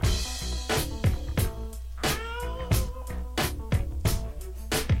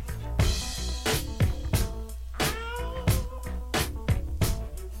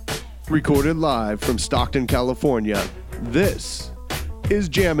Recorded live from Stockton, California, this is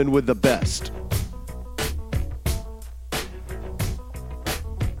Jammin' with the Best.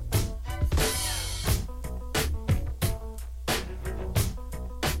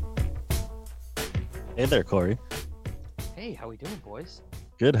 Hey there, Corey. Hey, how we doing, boys?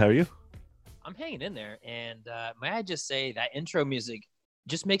 Good, how are you? I'm hanging in there, and may I just say that intro music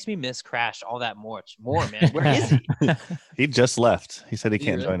just makes me miss Crash all that more, man. Where is he? He just left. He said he Did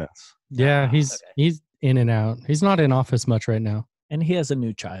he can't really? join us. Yeah, he's Okay. he's in and out. He's not in office much right now. And he has a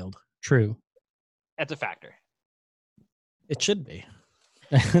new child. True. That's a factor. It should be.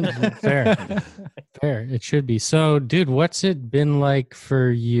 Fair. Fair. It should be. So, dude, what's it been like for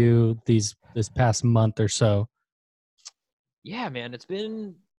you this past month or so? Yeah, man, it's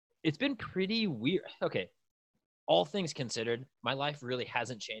been pretty weird. Okay, all things considered, my life really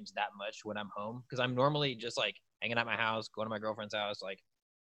hasn't changed that much when I'm home because I'm normally just like hanging at my house, going to my girlfriend's house. Like,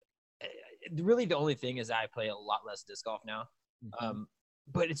 really, the only thing is that I play a lot less disc golf now.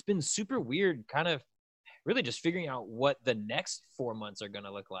 But it's been super weird, kind of really just figuring out what the next 4 months are going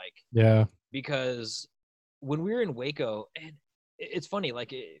to look like. Yeah. Because when we were in Waco, and it's funny,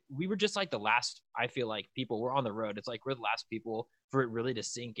 like we were just like the last, I feel like people were on the road. It's like we're the last people for it really to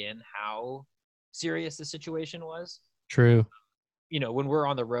sink in how serious the situation was. True. You know, when we're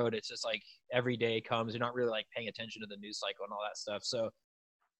on the road, it's just like every day comes, you're not really like paying attention to the news cycle and all that stuff. So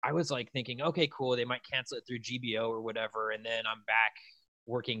I was like thinking, okay, cool. They might cancel it through GBO or whatever. And then I'm back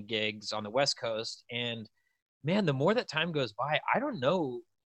working gigs on the West Coast. And man, the more that time goes by, I don't know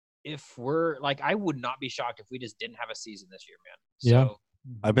if we're like, I would not be shocked if we just didn't have a season this year, man. Yeah. So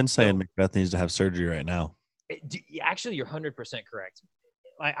I've been saying Macbeth needs to have surgery right now. actually, you're 100% correct.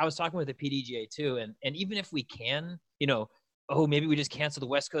 I was talking with the PDGA too, and even if we can, you know, maybe we just cancel the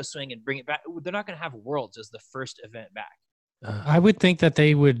West Coast swing and bring it back. They're not going to have Worlds as the first event back. I would think that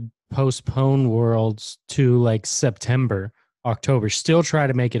they would postpone Worlds to like September, October, still try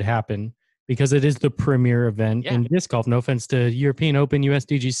to make it happen because it is the premier event in disc golf. No offense to European Open,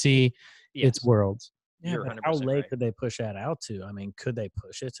 USDGC, it's Worlds. Yeah, You're but 100% how late right. could they push that out to? I mean, could they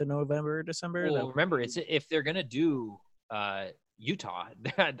push it to November or December? Well, remember, it's if they're going to do Utah,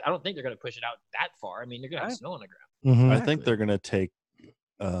 I don't think they're going to push it out that far. I mean, they're going to have snow on the ground. Mhm. I think they're going to take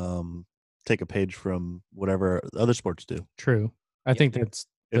a page from whatever other sports do. True. I think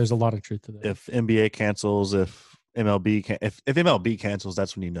there's a lot of truth to that. If NBA cancels, if MLB cancels,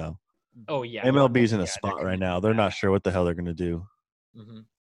 that's when you know. Oh, yeah. MLB's in a they're spot gonna right do now. They're that. not sure what the hell they're going to do. Mhm.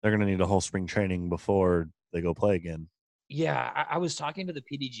 They're going to need a whole spring training before they go play again. Yeah, I was talking to the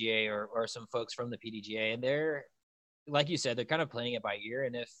PDGA or some folks from the PDGA, and they're, like you said, they're kind of playing it by ear.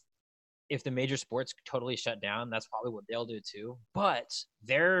 And if the major sports totally shut down, that's probably what they'll do too. But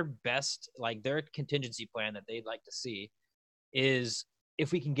their best, like their contingency plan that they'd like to see is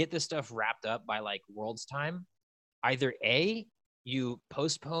if we can get this stuff wrapped up by like World's time, either A, you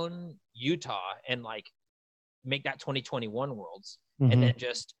postpone Utah and like make that 2021 Worlds, Mhm. and then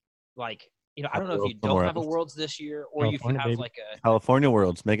just like, you know, I don't know if you don't have a Worlds this year or you California, have baby. like a California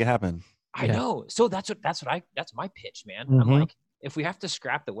Worlds, make it happen. I Yeah. know. So that's my pitch, man. I'm Mhm. like, if we have to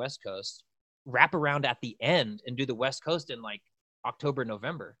scrap the West Coast, wrap around at the end and do the West Coast in like October,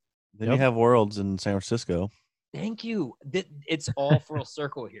 November. Then you have Worlds in San Francisco. Thank you. It's all full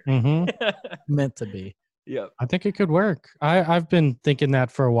circle here. Mhm. meant to be. Yeah. I think it could work. I've been thinking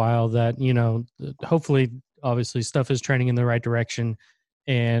that for a while that, you know, hopefully, obviously stuff is trending in the right direction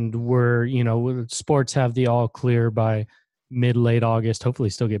and sports have the all clear by late August, hopefully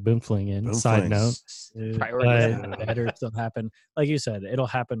still get Boom Fling in. Boom Side Flings. note. Priorities. Better still happen. Like you said, it'll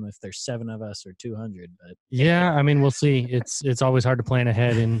happen if there's 7 of us or 200. But Yeah, I mean, we'll see. It's always hard to plan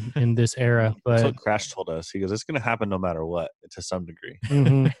ahead in this era, That's but what Crash told us. He goes, it's going to happen no matter what, to some degree.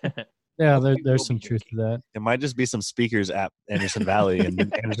 Mhm. Yeah, Hopefully there's we'll some be truth to that. It might just be some speakers at Anderson Valley, and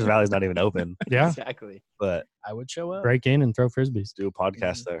Anderson Valley's not even open. Yeah, Exactly. But I would show up. break in and throw frisbees. do a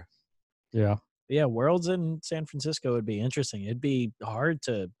podcast there. Yeah, Yeah, Worlds in San Francisco would be interesting. It'd be hard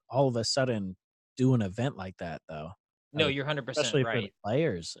to all of a sudden do an event like that, though. No, Like, you're 100% especially for the right.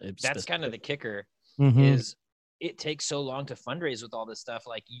 players. That's kind of the kicker Mhm. is it takes so long to fundraise with all this stuff.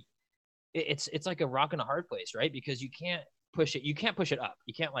 Like it's like a rock and a hard place, right? Because you can't push it. You can't push it up.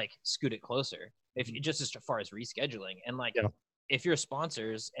 You can't like scoot it closer if just as far as rescheduling. And like, if you're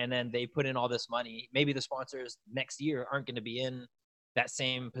sponsors and then they put in all this money, maybe the sponsors next year aren't going to be in that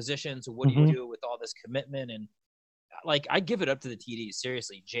same position. So what do you do with all this commitment? And like, I give it up to the TDs,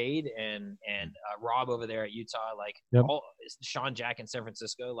 seriously. Jade and Rob over there at Utah, like Sean Jack in San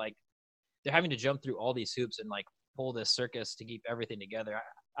Francisco, like they're having to jump through all these hoops and like pull this circus to keep everything together.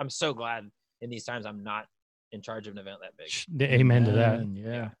 I'm so glad in these times I'm not in charge of an event that big. Amen to that.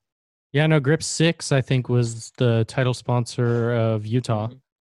 Yeah. Yeah, no, Grip 6 I think was the title sponsor of Utah. Mhm.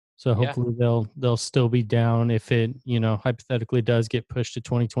 So Yeah. hopefully they'll still be down if it, hypothetically does get pushed to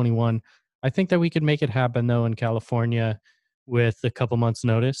 2021. I think that we could make it happen though in California with a couple months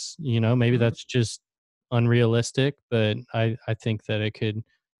notice. Maybe Mhm. that's just unrealistic, but I think that it could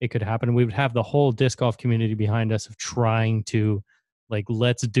happen. We would have the whole disc golf community behind us of trying to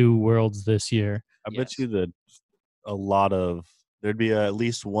let's do Worlds this year. I bet Yes. you that there'd be at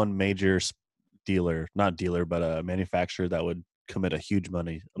least one major dealer, not dealer, but a manufacturer that would commit a huge amount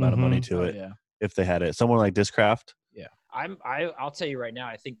of money Mhm. to it yeah. if they had it. Someone like Discraft. I'll tell you right now,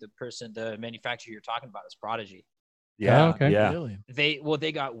 I think the manufacturer you're talking about is Prodigy. Yeah, okay. yeah. Really?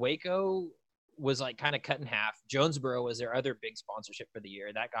 They got Waco was like kind of cut in half. Jonesboro was their other big sponsorship for the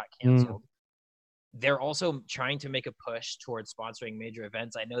year. That got canceled. They're also trying to make a push towards sponsoring major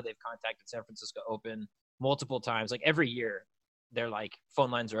events. I know they've contacted San Francisco Open multiple times. Like every year, they're like,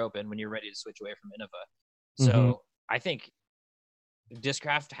 phone lines are open when you're ready to switch away from Innova. So I think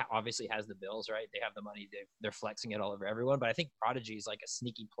Discraft obviously has the bills, right? They have the money. They're flexing it all over everyone. But I think Prodigy is like a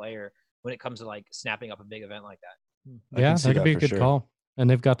sneaky player when it comes to like snapping up a big event like that. I Yeah, can see that'd that be a for good sure. call. And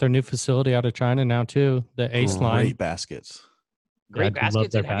they've got their new facility out of China now too, the Ace Great line. baskets. Great I do love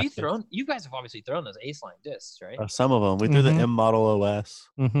baskets. their And have baskets. you guys have obviously thrown those Ace line discs, right? Some of them. We threw the Mhm. M Model OS.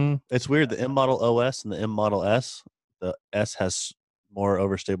 Mm-hmm. It's weird. The M Model OS and the M Model S. The S has more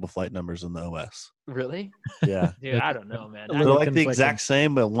overstable flight numbers than the OS. Really? Yeah. Dude, I don't know, man. A They're little like the conflicting. exact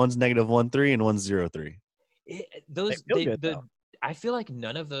same, but one's -13 and one's 0.3. Those They feel good, though. I feel like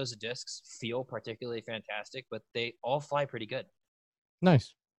none of those discs feel particularly fantastic, but they all fly pretty good.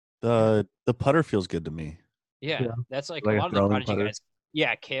 Nice. The putter feels good to me. Yeah, Yeah. that's like Like a a lot of the throwing Prodigy putter? guys.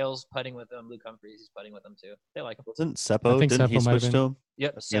 Yeah, Kale's putting with them. Luke Humphreys, he's putting with them too. They like them. Wasn't I Seppo? think Didn't he Seppo might have switch to been. him?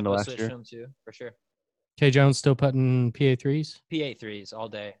 Yep, the end of Seppo last switched year? to them too, for sure. K Jones still putting PA3s. PA3s all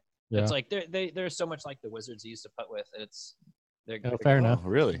day. Yeah. It's like they're so much like the Wizards used to putt with. They're Fair good. enough. Oh,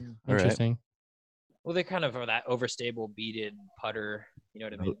 really? All right. Interesting. Well, they kind of are that overstable beaded putter. You know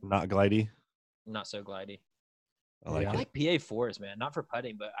what I mean? Not glidey. Not so glidey. I like I it. like PA4s, man. Not for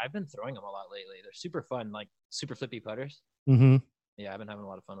putting, but I've been throwing them a lot lately. They're super fun, like super flippy putters. Mm-hmm. Yeah, I've been having a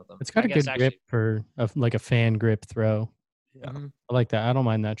lot of fun with them. It's got I a guess good grip for like a fan grip throw. Yeah. Mhm. I like that. I don't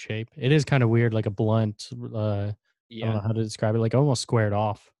mind that shape. It is kind of weird, like a blunt. I don't know Yeah, how to describe it. Like almost squared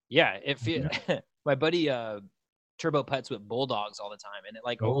off. yeah. It feel my buddy Turbo putts with bulldogs all the time, and it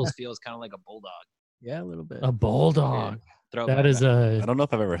like Oh. almost feels kind of like a bulldog. Yeah, a little bit. A bulldog. Throwback. That is I don't know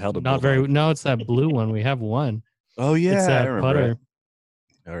if I've ever held a not bulldog. very. No, it's that blue one. We have one. Oh yeah, It's I that remember putter.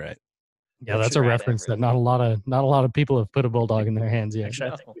 it. All right. Yeah, that's a Rad reference that everything. not a lot of people have put a bulldog in their hands yet.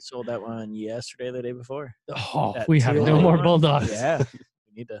 Actually, I think we sold that one yesterday, the day before. Oh, That we have no teal more one? bulldogs. Yeah,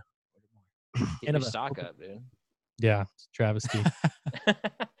 we need to. Get your Innova. stock up, dude. Yeah, it's a travesty.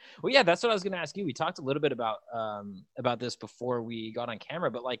 Well, yeah, that's what I was going to ask you. We talked a little bit about this before we got on camera,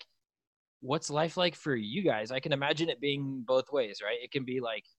 but like, what's life like for you guys? I can imagine it being both ways, right? It can be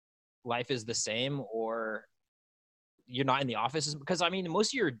like life is the same, or you're not in the office, because I mean, most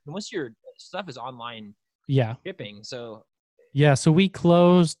of your stuff is online Yeah. shipping. So Yeah, so we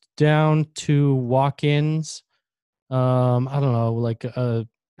closed down to walk-ins. I don't know, like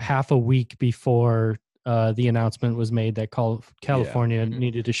half a week before the announcement was made that California Mhm.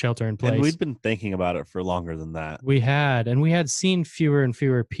 needed to shelter in place. And we'd been thinking about it for longer than that. We had seen fewer and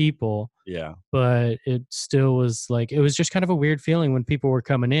fewer people, Yeah. but it still was like, it was just kind of a weird feeling when people were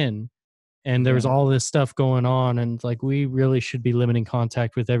coming in and there was all this stuff going on, and like we really should be limiting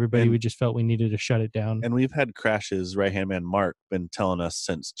contact with everybody. And- We just felt we needed to shut it down. And we've had Crash's right hand man Mark been telling us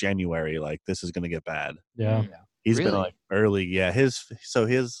since January, like this is gonna get bad. Yeah. He's been Really? like early. Yeah. His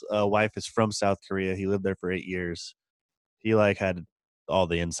wife is from South Korea. He lived there for 8 years. He like had all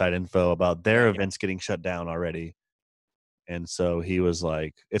the inside info about their events getting shut down already. And so he was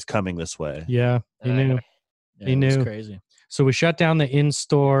like, it's coming this way. Yeah, he knew. Yeah, He it was knew. crazy. So we shut down the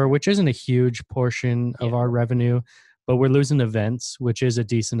in-store, which isn't a huge portion of Yeah. our revenue, but we're losing events, which is a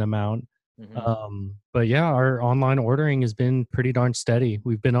decent amount. Mhm. But yeah, our online ordering has been pretty darn steady.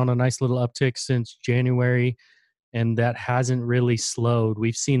 We've been on a nice little uptick since January, and that hasn't really slowed.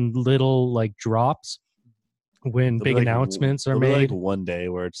 We've seen little like drops when There'll be, big like, announcements are there'll be, made. like one day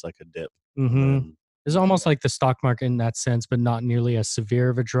where it's like a dip. Mhm. And then, It's almost like the stock market in that sense, but not nearly as severe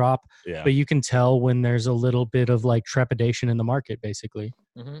of a drop. yeah. But you can tell when there's a little bit of like trepidation in the market, basically.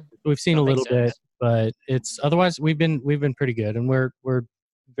 Mhm. We've seen That a makes little bit, sense. but it's otherwise we've been pretty good, and we're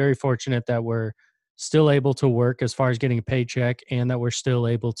very fortunate that we're still able to work as far as getting a paycheck, and that we're still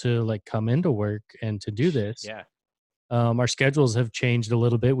able to like come into work and to do this. Yeah. Our schedules have changed a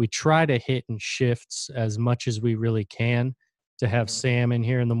little bit. We try to hit in shifts as much as we really can to have Sam in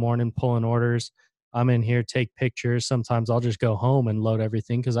here in the morning pulling orders. I'm in here, take pictures. Sometimes I'll just go home and load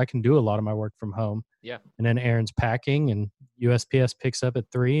everything because I can do a lot of my work from home. Yeah. And then Aaron's packing and USPS picks up at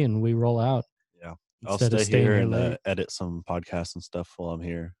 3 and we roll out. Yeah. I'll Instead of stay staying here here and late. edit some podcasts and stuff while I'm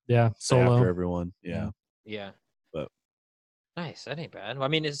here. Yeah. Stay after Solo. everyone. Yeah. Yeah. But nice. That ain't bad. I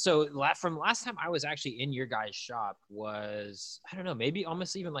mean, so from last time I was actually in your guys' shop was, I don't know, maybe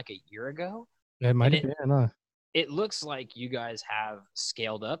almost even like a year ago. It might have been. It looks like you guys have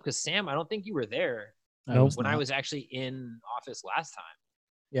scaled up because Sam, I don't think you were there when I was actually in office last time.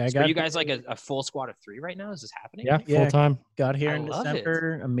 Yeah, so are you guys like a full squad of 3 right now? Is this happening? Yeah, full time. Got here in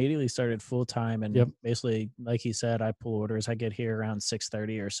December, immediately started full time, and basically, like he said, I pull orders. I get here around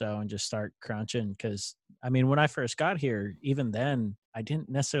 6:30 or so, and just start crunching. Because I mean, when I first got here, even then, I didn't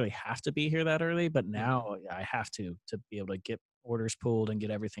necessarily have to be here that early, but now I have to be able to get orders pulled and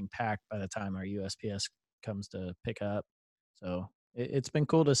get everything packed by the time our USPS comes to pick up. So it's been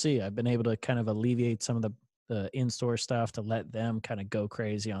cool to see. I've been able to kind of alleviate some of the in-store stuff to let them kind of go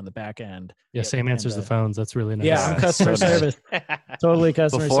crazy on the back end. Yeah, Sam answers the phones. That's really nice. Yeah, I'm customer service. Totally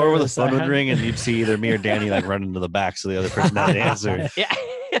customer service. Before, the phone would ring and you'd see either me or Danny like running to the back so the other person had to answer.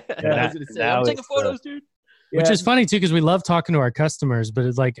 I'm taking photos, dude. Which is funny too, because we love talking to our customers, but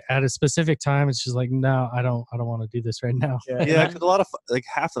it's like at a specific time, it's just like, no, I don't want to do this right now. Yeah, because a lot of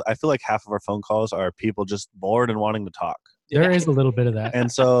I feel like half of our phone calls are people just bored and wanting to talk. There is a little bit of that,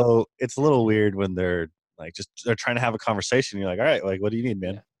 and so it's a little weird when they're trying to have a conversation. You're like, all right, like, what do you need,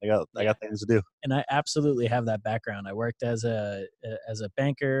 man? I got things to do. And I absolutely have that background. I worked as a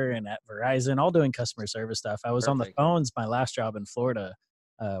banker and at Verizon, all doing customer service stuff. I was on the phones my last job in Florida,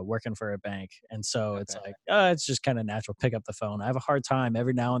 working for a bank, and so it's like, it's just kind of natural. Pick up the phone. I have a hard time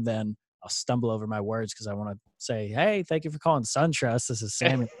every now and then. I'll stumble over my words because I want to say, "Hey, thank you for calling SunTrust. This is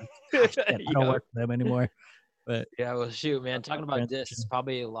Sammy." I don't work for them anymore. But yeah, well, shoot, man, talking about this is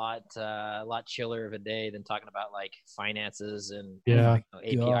probably a lot chiller of a day than talking about like finances and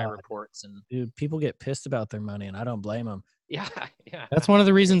API reports. And dude, people get pissed about their money, and I don't blame them. Yeah. That's one of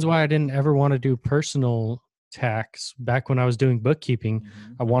the reasons why I didn't ever want to do personal tax back when I was doing bookkeeping.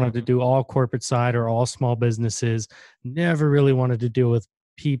 I wanted to do all corporate side or all small businesses. Never really wanted to deal with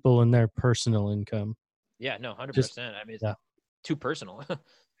people and their personal income. Yeah, no, 100%. I mean, it's too personal.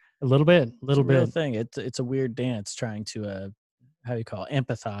 A little bit. Real thing. It's a weird dance trying to how do you call it,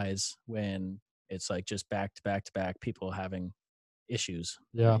 empathize when it's like just back to back to back people having issues.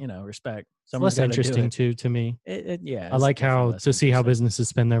 Yeah, respect. It's less interesting to me. Yeah, I like to see how businesses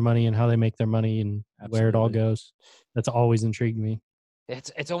spend their money and how they make their money and where it all goes. That's always intrigued me.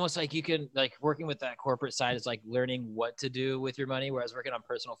 It's almost like you can like working with that corporate side is like learning what to do with your money, whereas working on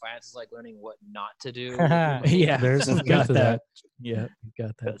personal finance is like learning what not to do. Yeah, there's got that. Yeah, you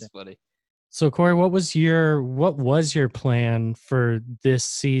got that. That's funny. So Corey, what was your plan for this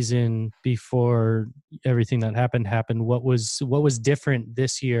season before everything that happened? What was different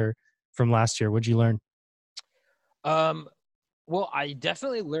this year from last year? What'd you learn? Well, I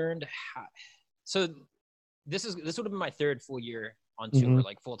definitely learned how. So this would have been my 3rd full year on tour,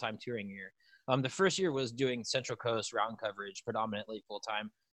 like full-time touring year. The first year was doing Central Coast round coverage, predominantly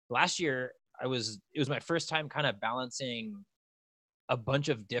full-time. Last year, it was my first time kind of balancing a bunch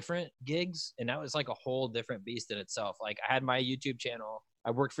of different gigs, and that was like a whole different beast in itself. Like I had my YouTube channel,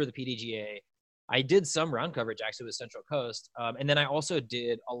 I worked for the PDGA, I did some round coverage actually with Central Coast, and then I also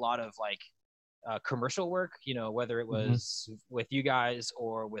did a lot of like commercial work, whether it was with you guys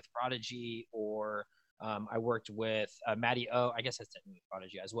or with Prodigy or I worked with Matty O. I guess that's technically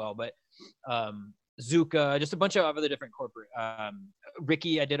Prodigy as well, but Zuka, just a bunch of other different corporate.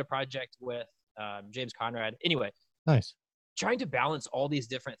 Ricky, I did a project with James Conrad. Anyway, nice. Trying to balance all these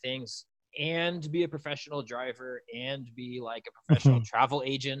different things and be a professional driver and be like a professional travel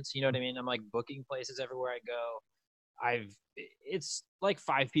agent. You know what I mean? I'm like booking places everywhere I go. It's like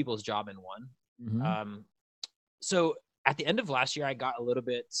 5 people's job in one. So at the end of last year, I got a little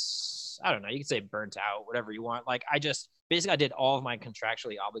bit, I don't know, you could say burnt out, whatever you want. Like I did all of my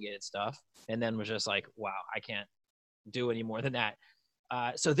contractually obligated stuff and then was just like, wow, I can't do any more than that.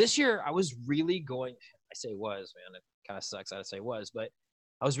 So this year I was really going, I say was, man, it kind of sucks I say was, but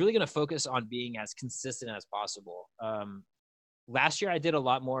I was really going to focus on being as consistent as possible. Last year I did a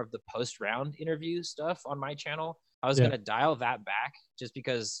lot more of the post-round interview stuff on my channel. I was going to dial that back just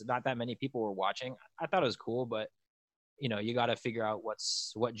because not that many people were watching. I thought it was cool, but you got to figure out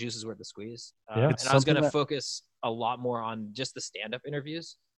what juice is worth the squeeze. And I was going to focus a lot more on just the stand-up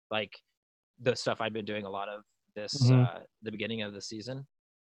interviews, like the stuff I'd been doing a lot of this, the beginning of the season.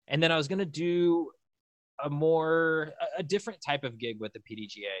 And then I was going to do a different type of gig with the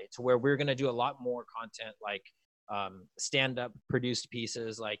PDGA to where we're going to do a lot more content, like stand-up produced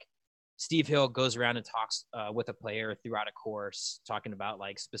pieces. Like Steve Hill goes around and talks with a player throughout a course, talking about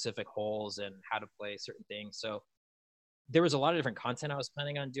like specific holes and how to play certain things. So there was a lot of different content I was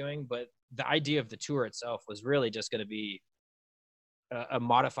planning on doing, but the idea of the tour itself was really just going to be a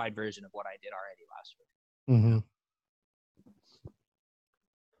modified version of what I did already last year. Mm-hmm.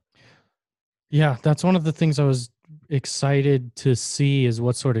 Yeah, that's one of the things I was excited to see is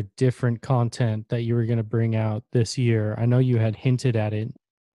what sort of different content that you were going to bring out this year. I know you had hinted at it.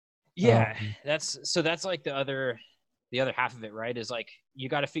 Yeah, that's like the other half of it, right? Is like you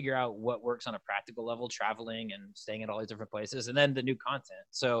got to figure out what works on a practical level, traveling and staying at all these different places, and then the new content.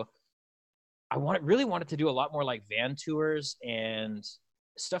 So I really wanted to do a lot more like van tours and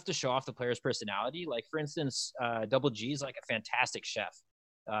stuff to show off the player's personality. Like for instance, Double G is like a fantastic chef,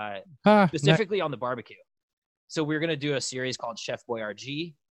 specifically on the barbecue. So we're gonna do a series called Chef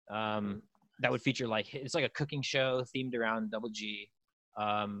Boyardee. That would feature like it's like a cooking show themed around Double G.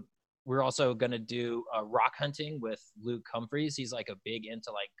 We're also gonna do rock hunting with Luke Humphreys. He's like a big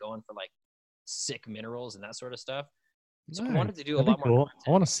into like going for like sick minerals and that sort of stuff. So I wanted to do a lot more.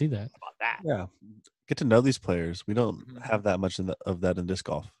 I want to see that. About that. Yeah, get to know these players. We don't have that much of that in disc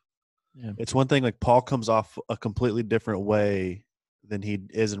golf. Yeah. It's one thing like Paul comes off a completely different way than he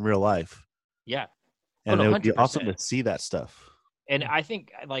is in real life. Yeah, and it would be awesome to see that stuff. And I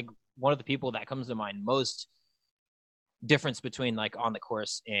think like one of the people that comes to mind most difference between like on the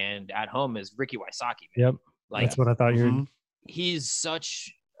course and at home is Ricky Wysocki. Yep, like that's what I thought. He's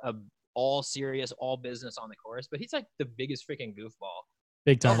such a all serious, all business on the course, but he's like the biggest freaking goofball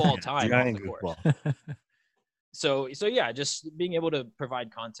big time of all time on the goofball. course. So yeah, just being able to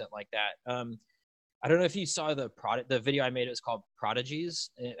provide content like that. I don't know if you saw the video I made. It was called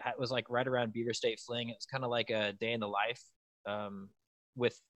Prodigies. It was like right around Beaver State Fling. It was kind of like a day in the life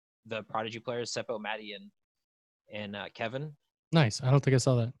with the Prodigy players, Seppo, Maddie, and Kevin. Nice. I don't think I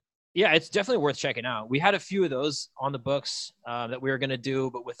saw that. Yeah, it's definitely worth checking out. We had a few of those on the books that we were going to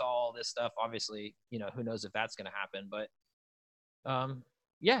do, but with all this stuff, obviously, who knows if that's going to happen. But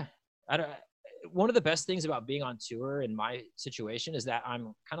yeah, one of the best things about being on tour in my situation is that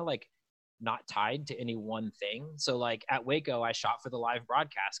I'm kind of like not tied to any one thing. So like at Waco, I shot for the live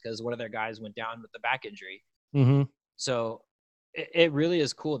broadcast because one of their guys went down with the back injury. Mm-hmm. So it really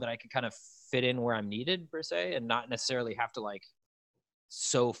is cool that I can kind of fit in where I'm needed per se, and not necessarily have to like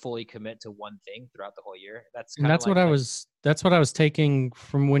so fully commit to one thing throughout the whole year. That's what I was taking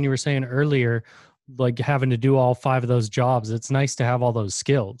from when you were saying earlier, like having to do all 5 of those jobs. It's nice to have all those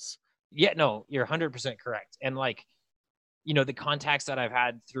skills. Yeah, no, you're 100% correct. And like, the contacts that I've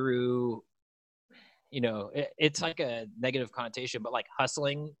had through, it's like a negative connotation, but like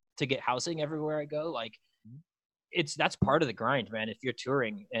hustling to get housing everywhere I go, like that's part of the grind, man. If you're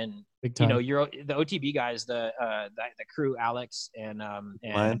touring and you're the OTB guys, the crew, Alex and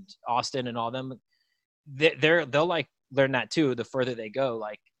Austin and all them, they'll like learn that too. The further they go,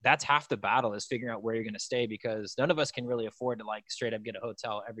 like that's half the battle is figuring out where you're going to stay, because none of us can really afford to like straight up get a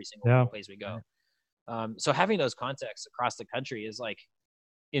hotel every single place we go. So having those contacts across the country is like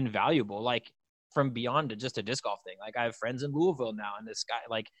invaluable. Like from beyond just a disc golf thing. Like I have friends in Louisville now, and this guy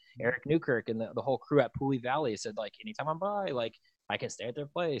like Eric Newkirk and the whole crew at Pooley Valley said like anytime I'm by, like I can stay at their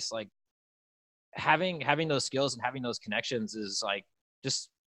place. Like having those skills and having those connections is like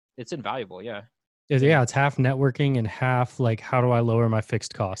just it's invaluable. Yeah. Yeah, it's half networking and half like how do I lower my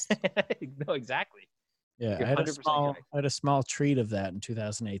fixed costs? No, exactly. Yeah, I had a small treat of that in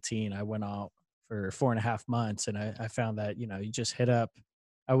 2018. I went out for 4.5 months, and I found that you just hit up.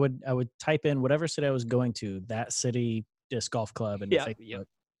 I would type in whatever city I was going to, that city disc golf club, and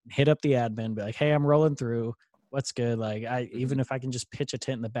hit up the admin, be like, "Hey, I'm rolling through. What's good?" Like, even if I can just pitch a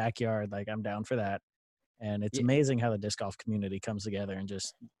tent in the backyard, like I'm down for that. And it's amazing how the disc golf community comes together and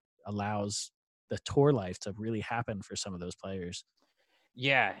just allows the tour life to really happen for some of those players.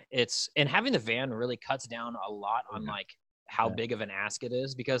 Yeah, and having the van really cuts down a lot on like how big of an ask it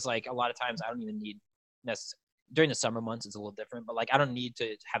is, because like a lot of times I don't even need necessarily. During the summer months, it's a little different, but like I don't need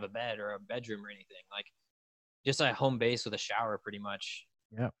to have a bed or a bedroom or anything. Like just a home base with a shower, pretty much.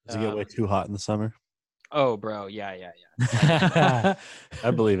 Yeah. Does it get way too hot in the summer? Oh, bro, yeah.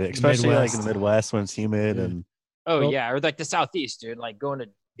 I believe it, especially like in the Midwest when it's humid and. Oh yeah, or like the Southeast, dude. Like going to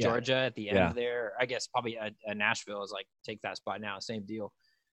Georgia at the end there. I guess probably a Nashville is like take that spot now. Same deal.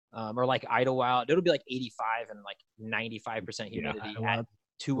 Or like Idlewild, it'll be like 85 and like 95% humidity at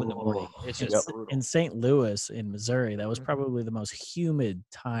 2 in the morning. It's just brutal. In St. Louis in Missouri, that was probably the most humid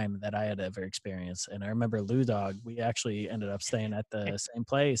time that I had ever experienced. And I remember Lou Dog, we actually ended up staying at the same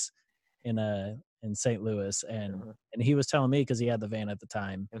place in in St. Louis, and he was telling me because he had the van at the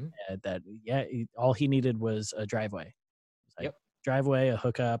time that all he needed was a driveway. Like, driveway, a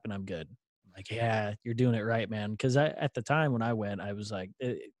hookup, and I'm good. I'm like, yeah, you're doing it right, man. Because at the time when I went, I was like,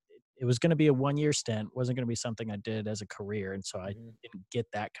 it was going to be a 1-year stint, wasn't going to be something I did as a career, and so I didn't get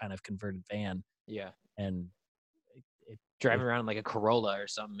that kind of converted van. Yeah, and driving around like a Corolla or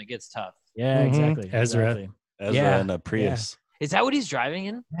something, it gets tough. Yeah, exactly. Ezra and a Prius. Is that what he's driving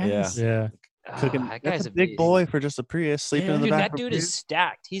in? Yeah. Cooking. That guy's a big boy for just a Prius, sleeping in the back. That dude is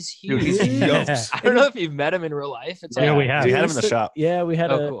stacked. He's huge. Dude, he's yokes. I don't know if you've met him in real life. We have. We had him in the shop. Yeah, we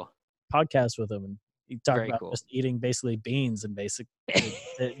had a podcast with him, and he talked about cool. just eating basically beans and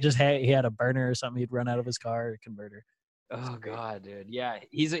he had a burner or something. He'd run out of his car, converter. Oh God, dude. Yeah,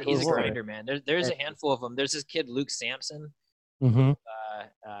 he's a grinder, man. There's a handful of them. There's this kid Luke Sampson.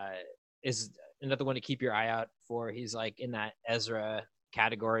 Is another one to keep your eye out for. He's like in that Ezra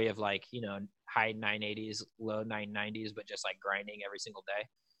category of like, high 980s, low 990s, but just like grinding every single day.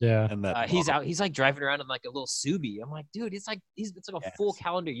 Yeah. And that he's like driving around in like a little Subi. I'm like, dude, it's like a full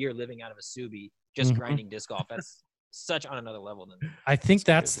calendar year living out of a Subi, just grinding disc golf. That's such on another level than I think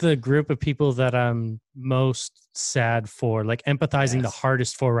that's the group of people that I'm most sad for, like empathizing the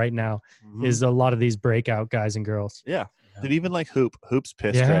hardest for right now is a lot of these breakout guys and girls. Yeah. Dude, even like Hoop's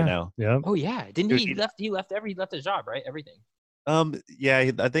pissed right now. Yeah. Oh yeah. Didn't he left his job, right? Everything. Yeah,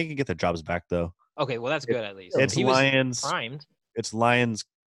 I think he can get the jobs back though. Okay, well that's good at least. It's Lions primed. It's Lions'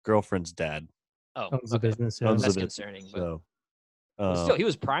 girlfriend's dad. Oh, owns the business. That's concerning. So, but still, he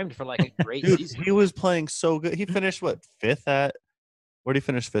was primed for like a great season. He was playing so good. He finished fifth at? Where did he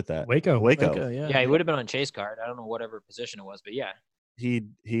finish fifth at? Waco. Yeah, he would have been on Chase card. I don't know whatever position it was, but yeah. He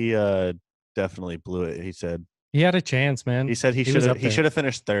definitely blew it. He said he had a chance, man. He said he should have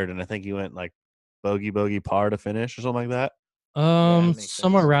finished third, and I think he went like bogey par to finish or something like that.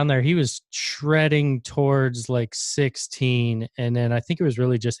 Somewhere around there. He was shredding towards like 16, and then I think it was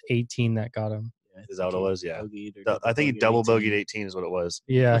really just 18 that got him. Is that what it was? Yeah. I think he double bogeyed 18 is what it was.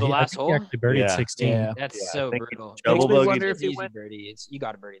 Yeah. The last hole? He actually birdied 16. Yeah. That's so brutal. Double bogeyed. Wonder if you went birdie. You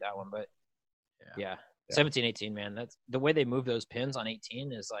got to birdie that one, but yeah. 17, 18, man. That's the way they move those pins on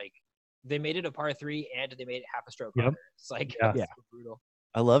 18 is like they made it a par 3 and they made it half a stroke under. It's like so brutal.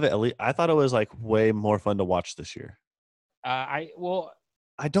 I love it. At least I thought it was like way more fun to watch this year. I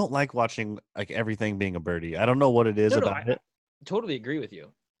don't like watching like everything being a birdie. I don't know what it is about it. Totally agree with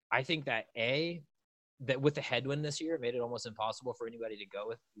you. I think that that with the headwind this year, it made it almost impossible for anybody to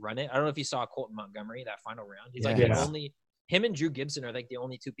run it. I don't know if you saw Colton Montgomery that final round. He's him and Drew Gibson are like the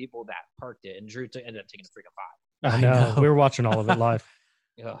only two people that parked it, and Drew ended up taking a freaking 5. I know. We were watching all of it live.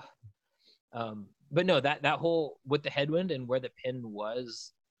 Yeah. But no, that whole with the headwind and where the pin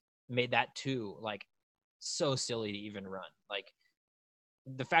was made that too like so silly to even run. Like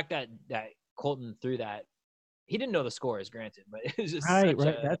the fact that Colton threw that, he didn't know the scores, granted, but it was just right.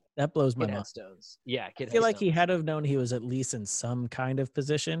 That blows my mind. Stones. Yeah, I feel like he had to have known he was at least in some kind of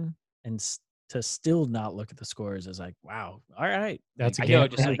position, and to still not look at the scores is like, wow, all right, that's a game.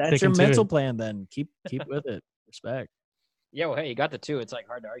 That's your mental plan. Then keep with it. Respect. Yeah, well, hey, you got the 2. It's like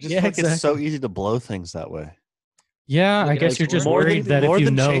hard to argue. It's so easy to blow things that way. Yeah, I guess you're just worried that if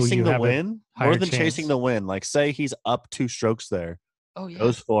you know you have more than chasing the win. Like, say he's up 2 strokes there,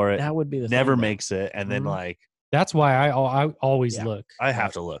 goes for it. That would be the never makes it, and then like that's why I always look. I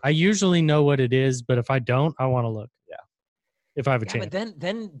have to look. I usually know what it is, but if I don't, I want to look. Yeah, if I have a chance. But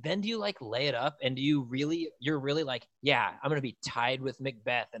then do you like lay it up, and you're really like, yeah, I'm gonna be tied with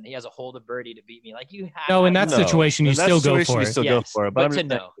Macbeth, and he has a hole to birdie to beat me. Like you have. No, in that situation, you still go for it. Go for it. But to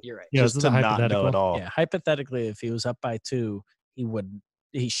know, you're right. Just to not know at all. Yeah, hypothetically, if he was up by 2,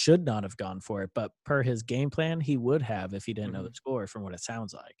 he should not have gone for it. But per his game plan, he would have if he didn't know the score. From what it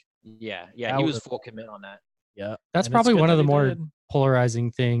sounds like. Yeah, he was full commit on that. Yeah, that's probably one of the more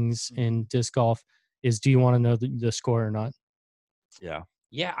polarizing things in disc golf is, do you want to know the score or not? Yeah.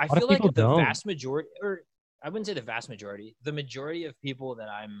 Yeah, I feel like the vast majority, or I wouldn't say the vast majority, the majority of people that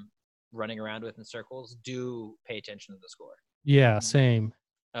I'm running around with in circles do pay attention to the score. Yeah, same.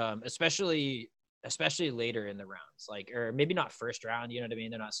 Especially later in the rounds, like, or maybe not first round, you know what I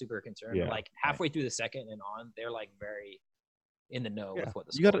mean? They're not super concerned. Yeah. But like halfway through the second and on, they're like very in the know with what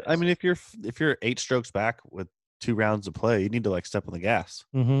the score is. I mean, if you're 8 strokes back with 2 rounds to play, you need to like step on the gas.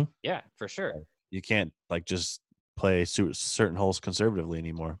 Mm-hmm. Yeah, for sure. You can't like just play certain holes conservatively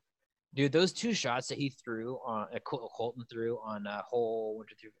anymore. Dude, those 2 shots that he threw on Colton threw on hole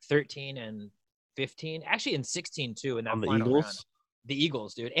 13 and 15, actually in 16 too, in that on the final Eagles? round. The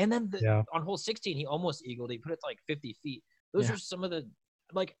Eagles, dude. And then on hole 16, he almost eagled. He put it to like 50 feet. Those are some of the,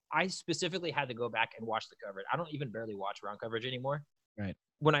 like, I specifically had to go back and watch the coverage. I don't even barely watch round coverage anymore. Right.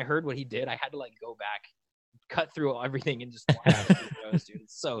 when I heard what he did, I had to like go back, cut through everything, and just watch the throws, dude.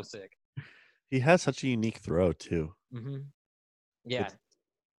 It's so sick. He has such a unique throw too. Mm-hmm. Yeah.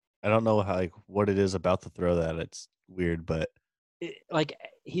 I don't know how what it is about the throw that it's weird, but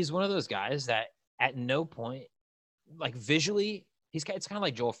he's one of those guys that at no point, like visually, it's kind of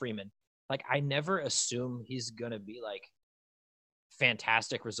like Joel Freeman. Like I never assume he's gonna be like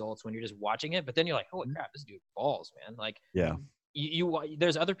fantastic results when you're just watching it, but then you're like, holy crap, this dude balls, man. Like yeah, you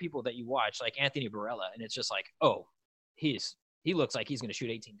there's other people that you watch like Anthony Barella, and it's just like, oh, he looks like he's gonna shoot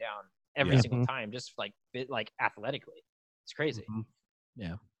 18 down every single time, just like athletically. It's crazy.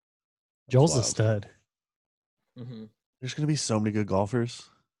 Yeah. Joel's a stud. Mm-hmm. There's gonna be so many good golfers.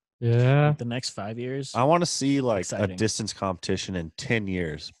 Yeah. Like the next 5 years. I want to see like Exciting. a distance competition in 10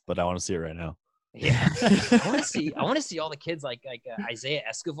 years, but I want to see it right now. Yeah. I want to see all the kids like Isaiah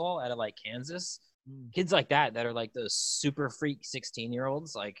Escobar out of like Kansas. Kids like that are like those super freak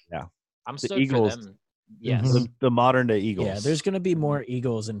 16-year-olds. Like, yeah, I'm the stoked Eagles, for them. Yes. The modern day Eagles. Yeah, there's going to be more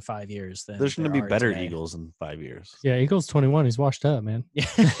Eagles in 5 years than there's going to be better today. Eagles in 5 years. Yeah, Eagles 21. He's washed up, man.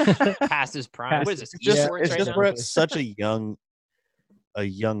 Past his prime. What is this? It's just, esports it's right just now? we're at such a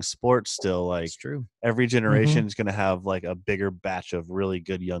young sport still. Like It's true. every generation is going to have like a bigger batch of really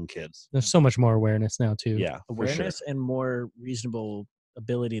good young kids. There's so much more awareness now too. Yeah, for sure. Awareness and more reasonable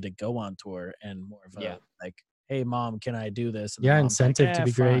ability to go on tour and more of a like, hey mom, can I do this? And the Yeah, mom's like, incentive to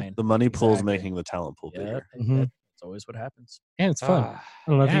be great. fine. The money pool's Exactly. making the talent pool bigger. That's always what happens. And it's fun. I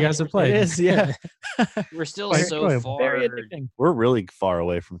don't know if you Yeah, guys have played. It is, yeah. We're still Very so enjoyable. far. Very addicting. We're really far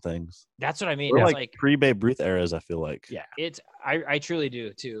away from things. That's what I mean. We're It's like pre-Babe Ruth eras, I feel like. Yeah. I truly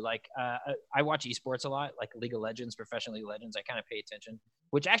do too. Like I watch esports a lot, like League of Legends, Professional League of Legends. I kind of pay attention,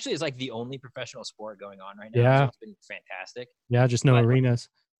 which actually is like the only professional sport going on right now. Yeah. So it's been fantastic. Yeah, just no arenas.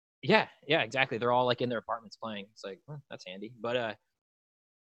 Yeah, exactly. They're all like in their apartments playing. It's like, that's handy. But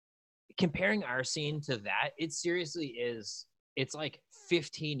comparing our scene to that, it seriously is. It's like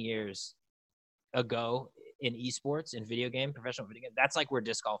 15 years ago in esports, in professional video game. That's like where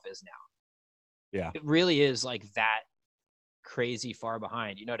disc golf is now. Yeah. It really is like that crazy far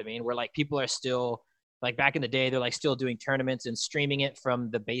behind. You know what I mean? Where like people are still like back in the day, they're like still doing tournaments and streaming it from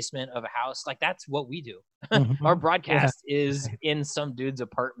the basement of a house. Like that's what we do. Our broadcast is in some dude's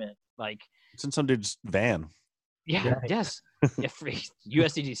apartment. Like it's in some dude's van. Yeah. Yes. Yeah, for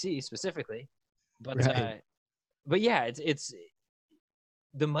USDGC specifically. But yeah, it's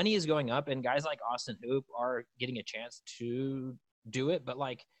the money is going up, and guys like Austin Hoop are getting a chance to do it. But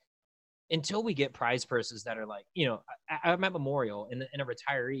like, until we get prize purses that are like, you know, I'm at Memorial and a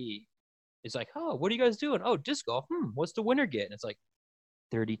retiree is like, oh, what are you guys doing? Oh, disc golf. What's the winner get? And it's like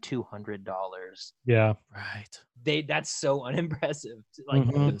 $3,200. Yeah. Right. That's so unimpressive. Like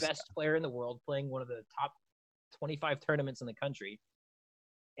the best player in the world playing one of the top 25 tournaments in the country.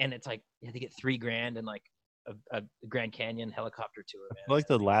 And it's like, you have to get $3,000 and like a Grand Canyon helicopter tour, man. I feel like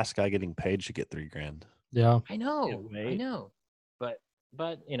the last guy getting paid should get $3,000. Yeah. I know.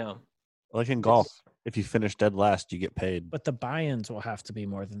 But you know, like in golf, if you finish dead last, you get paid. But the buy-ins will have to be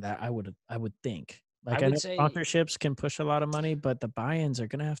more than that. I would think. Like I I would know say sponsorships can push a lot of money, but the buy-ins are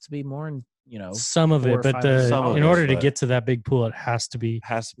going to have to be more. Some of 4 it, or but 5 the Some of in it, order to but- get to that big pool, it has to be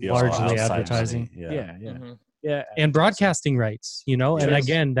largely outside advertising. money. Yeah. Mhm. Yeah. And broadcasting rights, you know, and Yes.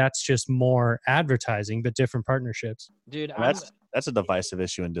 again, that's just more advertising, but different partnerships. dude, And that's a divisive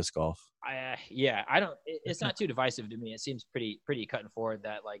issue in disc golf. I don't. It's not too divisive to me. It seems pretty cut and forward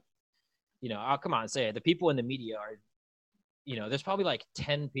that like, you know, I'll come on and say it. The people in the media are, you know, there's probably like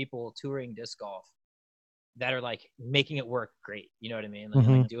 10 people touring disc golf that are like making it work great. You know what I mean?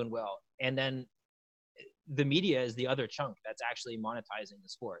 Like doing well. And then the media is the other chunk that's actually monetizing the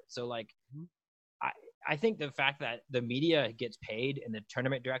sport. So like, I think the fact that the media gets paid and the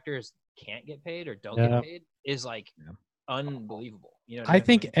tournament directors can't get paid or don't get paid is like unbelievable. You know what I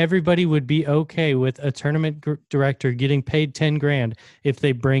think everybody would be okay with a tournament director getting paid $10,000 if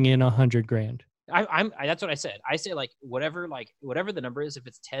they bring in $100,000. That's what I said. I say like whatever the number is, if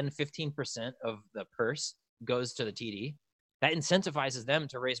it's 10-15% of the purse goes to the TD, that incentivizes them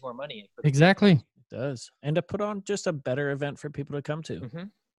to raise more money. Exactly. It does. And to put on just a better event for people to come to. Mm-hmm.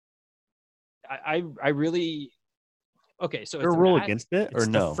 I really okay. So Is there a rule against it or It's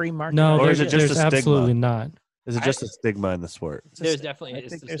no? the free market. No, Or is it just there's a stigma? absolutely not. Is it just a stigma in the sport? There's definitely I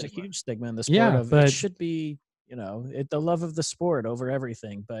think the there's a stigma. huge stigma in the sport Yeah, of but- it should be, you know, the love of the sport over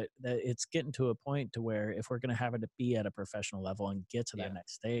everything. But it's getting to a point to where if we're going to have it be at a professional level and get to that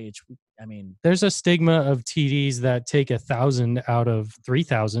next stage, I mean, There's a stigma of TDs that take 1,000 out of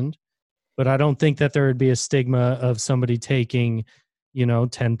 3,000, but I don't think that there would be a stigma of somebody taking, you know,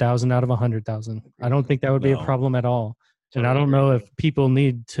 10,000 out of 100,000. I don't think that would be a No. problem at all. And I don't know if people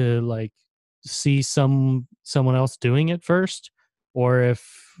need to like see someone else doing it first, or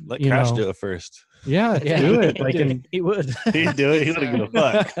if let Crash do it first. Yeah, do it. Like, he would. He'd do it. He wouldn't give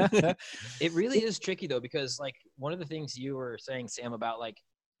a fuck. It really is tricky though, because like one of the things you were saying, Sam, about like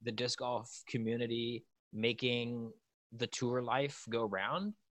the disc golf community making the tour life go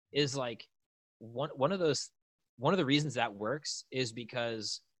round is like one of the reasons that works is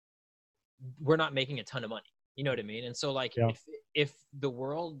because we're not making a ton of money. You know what I mean? And so like if the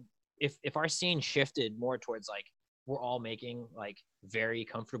world, if our scene shifted more towards like we're all making like very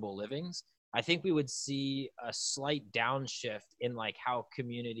comfortable livings, I think we would see a slight downshift in like how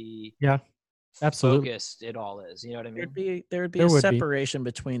community focused it all is. You know what I mean? There would be a separation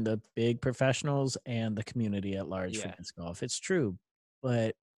between the big professionals and the community at large for disc golf. It's true,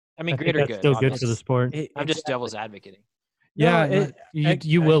 but I mean, greater good. Still good for the sport. I'm just devil's advocating. Yeah,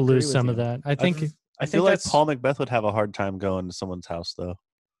 you will lose some of that. I feel like Paul McBeth would have a hard time going to someone's house, though.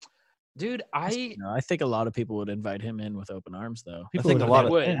 Dude, I think a lot of people would invite him in with open arms, though. I think a lot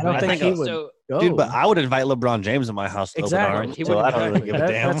would. I don't think he would go. Dude, but I would invite LeBron James in my house to open arms. He so I don't really give a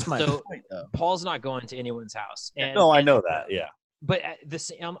damn. That's my point, though. Paul's not going to anyone's house. I know that. Yeah. But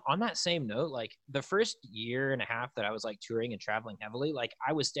on that same note, like the first year and a half that I was like touring and traveling heavily, like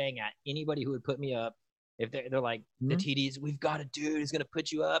I was staying at anybody who would put me up. If they're like the TDs, we've got a dude who's gonna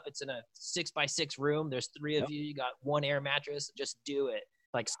put you up. It's in a 6x6 room. There's 3 of you. You got one air mattress. Just do it.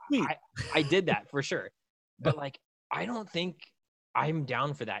 Like I did that for sure. But like I don't think I'm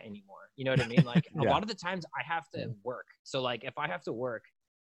down for that anymore. You know what I mean? Like a lot of the times I have to work. So like if I have to work,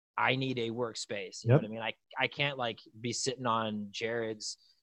 I need a workspace. You know what I mean? I can't like be sitting on Jared's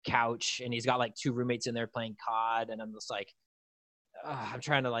couch and he's got like 2 roommates in there playing COD and I'm just like I'm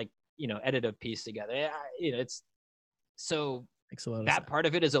trying to like edit a piece together. It's so that part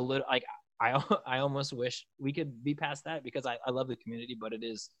of it is a little like I almost wish we could be past that because I love the community, but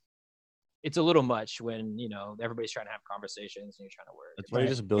it's a little much when everybody's trying to have conversations and you're trying to work. That's why you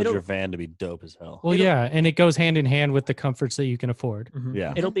just build your van to be dope as hell. Well, and it goes hand in hand with the comforts that you can afford. Mm-hmm.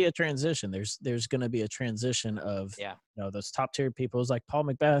 Yeah, it'll be a transition. There's going to be a transition of those top tier peoples like Paul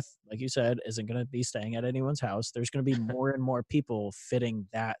McBeth, like you said, isn't going to be staying at anyone's house. There's going to be more and more people fitting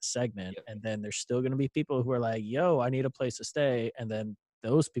that segment, and then there's still going to be people who are like, "Yo, I need a place to stay," and then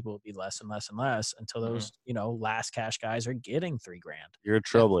those people will be less and less and less until those last cash guys are getting $3,000. You're a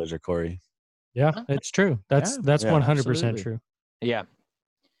trailblazer, Corey. Yeah, it's true. That's 100% true. Yeah.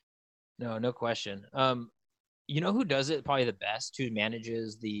 No question. You know who does it probably the best, who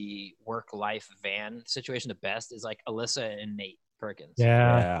manages the work-life van situation the best is like Alyssa and Nate Perkins.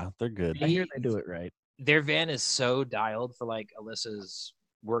 Yeah, they're good. I hear they do it right. Their van is so dialed for like Alyssa's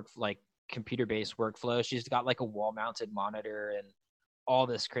work, like computer-based workflow. She's got like a wall-mounted monitor and all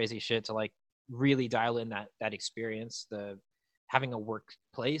this crazy shit to like really dial in that experience, the having a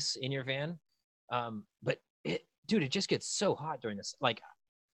workplace in your van. But it just gets so hot during this. Like,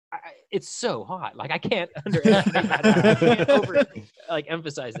 it's so hot. Like, I can't underestimate that. I can't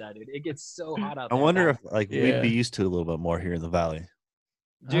emphasize that, dude. It gets so hot out there. I wonder if we'd be used to it a little bit more here in the valley.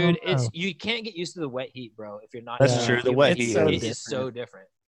 Dude, you can't get used to the wet heat, bro. If you're not. That's true. The wet heat is so different.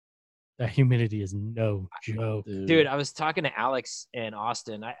 That humidity is no joke. Dude, I was talking to Alex in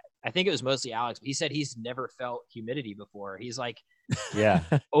Austin. I think it was mostly Alex, but he said he's never felt humidity before. He's like,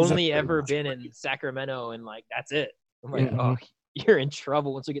 only ever been in Sacramento and like, that's it. I'm like, oh, you're in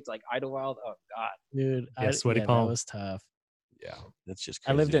trouble once we get to like Idlewild. Oh God. Dude, sweaty palm. That was tough. Yeah. That's just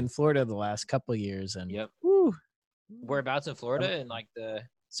crazy. I lived in Florida the last couple of years and Whereabouts in Florida? In like the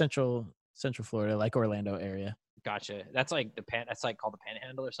Central Florida, like Orlando area. Gotcha. That's like that's like called the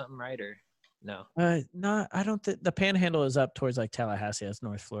Panhandle or something, right? Or no? No, I don't think the Panhandle is up towards like Tallahassee. That's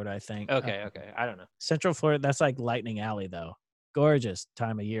North Florida, I think. Okay. I don't know. Central Florida, that's like Lightning Alley, though. Gorgeous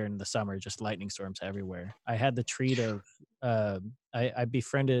time of year in the summer, just lightning storms everywhere. I had the treat of I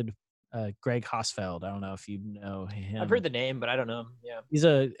befriended Greg Hosfeld. I don't know if you know him. I've heard the name, but I don't know him. Yeah, he's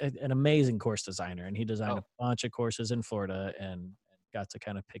an amazing course designer, and he designed a bunch of courses in Florida, and got to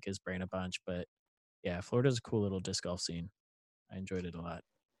kind of pick his brain a bunch. But yeah, Florida's a cool little disc golf scene. I enjoyed it a lot.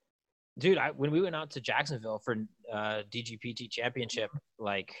 Dude, when we went out to Jacksonville for DGPT Championship,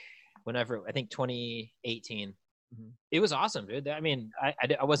 like whenever, I think 2018, it was awesome, dude. I mean,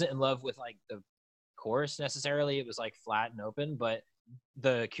 I wasn't in love with like the course necessarily. It was like flat and open, but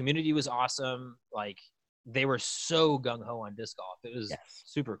the community was awesome. Like they were so gung-ho on disc golf. It was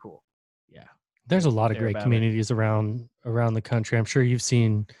super cool. Yeah. There's a lot of great communities around the country. I'm sure you've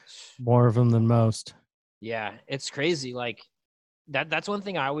seen more of them than most. Yeah, it's crazy. Like that's one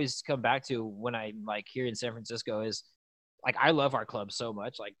thing I always come back to when I like here in San Francisco is like I love our club so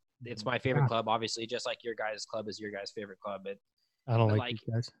much. Like it's my favorite club, obviously, just like your guys' club is your guys' favorite club. I don't like these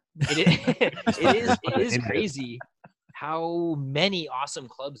guys. It is crazy how many awesome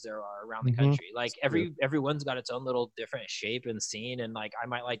clubs there are around the country. Like everyone's got its own little different shape and scene. And like I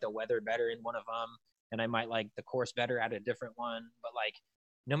might like the weather better in one of them, and I might like the course better at a different one. But like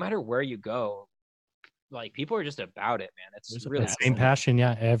no matter where you go, like people are just about it, man. It's really the same passion,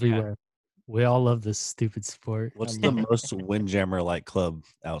 everywhere. Yeah. We all love this stupid sport. What's the most Windjammer like club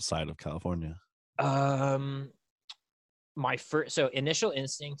outside of California? My first, so initial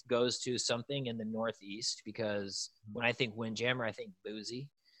instinct goes to something in the Northeast, because when I think Windjammer, I think boozy,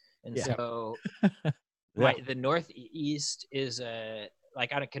 and so the Northeast is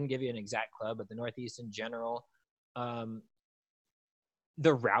like I couldn't give you an exact club, but the Northeast in general,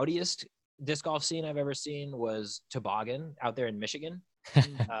 the rowdiest disc golf scene I've ever seen was Toboggan out there in Michigan.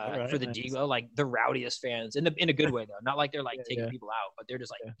 For the Dego, like the rowdiest fans in a good way though, not like they're like taking people out, but they're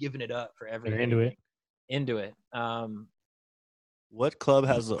just like giving it up for everything. They're into it. What club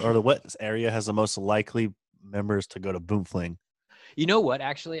what area has the most likely members to go to Boom Fling? You know what?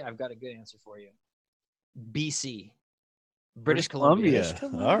 Actually, I've got a good answer for you. BC, British Columbia.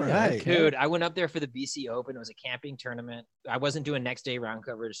 All right, dude. I went up there for the BC Open. It was a camping tournament. I wasn't doing next day round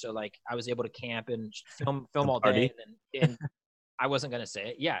coverage, so like I was able to camp and film all day, and I wasn't gonna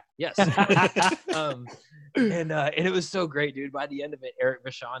say it. Yes. And it was so great, dude. By the end of it, Eric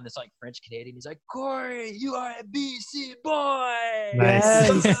Vachon, this like French Canadian, he's like, "Corey, you are a BC boy."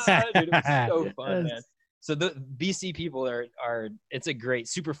 Nice. Dude, it was so fun, man. So the BC people are it's a great,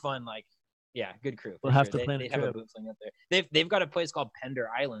 super fun, like good crew. We'll have to plan they have a boot fling up there. They've got a place called Pender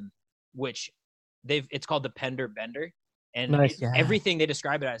Island, which it's called the Pender Bender, and everything they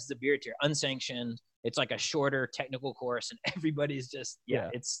describe it as is a beer tier, unsanctioned. It's like a shorter technical course, and everybody's just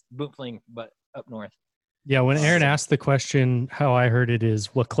it's boot fling, but up north. Yeah, when Aaron asked the question, how I heard it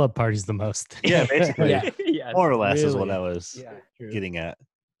is, what club parties the most? Yeah, basically. More or less is what I was getting at.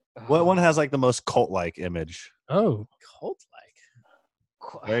 What one has like the most cult-like image? Oh,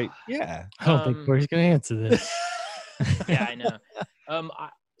 cult-like. Right? Yeah. I don't think Corey's going to answer this. Yeah, I know.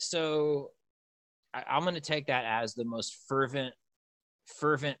 So I'm going to take that as the most fervent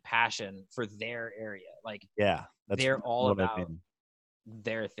passion for their area. Like, they're all about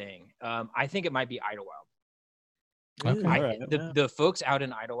their thing. I think it might be Idlewild. Okay. The folks out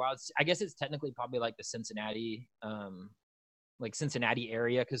in Idlewild, I guess it's technically probably like the Cincinnati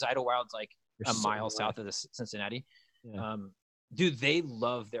area, because Idlewild's like a mile south of the Cincinnati. Dude, they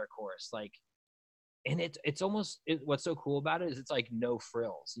love their course. Like, and it's almost what's so cool about it is it's like no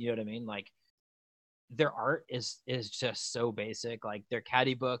frills. You know what I mean? Like, their art is just so basic. Like their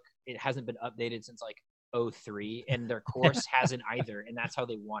caddy book, it hasn't been updated since like 2003, and their course hasn't either, and that's how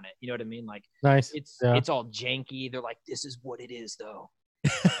they want it. You know what I mean? Like, nice. It's all janky. They're like, this is what it is though.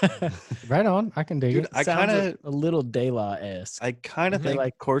 Right on. I can dig it. I kind of a little De La-esque. I kind of think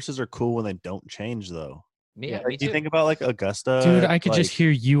like courses are cool when they don't change though. Yeah, like, do you think about like Augusta? Dude, I could just hear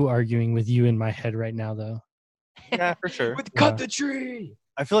you arguing with you in my head right now though. Yeah, for sure. With cut the tree.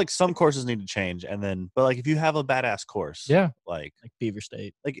 I feel like some courses need to change, but like if you have a badass course, like Beaver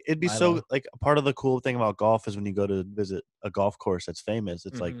State, like it'd be so like part of the cool thing about golf is when you go to visit a golf course that's famous,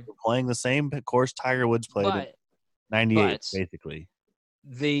 it's like you're playing the same course Tiger Woods played in 98, basically.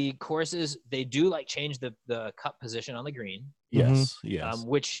 The courses, they do like change the cup position on the green. Yes,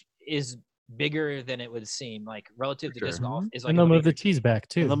 which is bigger than it would seem. Like relative to disc golf is like, and they'll move the tees back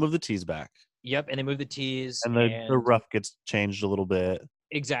too. And they'll move the tees back. Yep, and they move the tees, and the rough gets changed a little bit.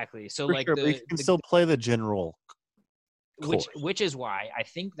 Exactly. So For like sure, but you can still play the general course. Which is why I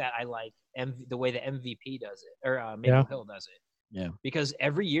think that I like the way the MVP does it, or Maple Hill does it. Yeah. Because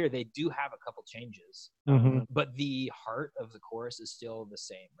every year they do have a couple changes, but the heart of the course is still the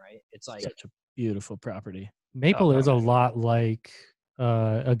same, right? It's like such a beautiful property. Maple is a lot like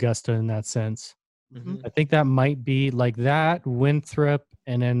Augusta in that sense. I think that might be like that, Winthrop,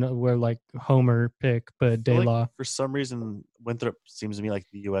 and then we're like Homer pick, but De La. Like for some reason, Winthrop seems to me like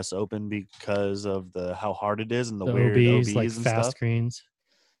the U.S. Open because of how hard it is and the weird OBs like and fast stuff. greens.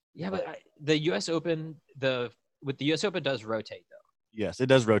 Yeah, but the U.S. Open, the U.S. Open does rotate though. Yes, it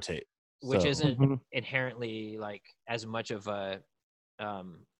does rotate, which isn't inherently like as much of a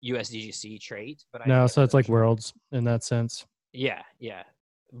USDGC trait. But so it's like Worlds in that sense. Yeah,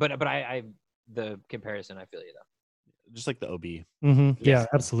 but I the comparison, I feel you though. Just like the OB. Yeah,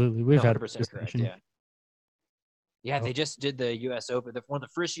 absolutely. We've had 100% correct. Yeah. They just did the U.S. Open. One of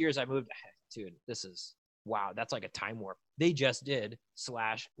the first years I moved, dude, this is wow. That's like a time warp. They just did /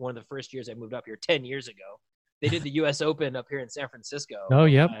 one of the first years I moved up here 10 years ago. They did the U.S. Open up here in San Francisco. Oh,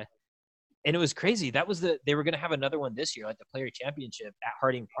 yep. And it was crazy. That was they were going to have another one this year, like the Player Championship at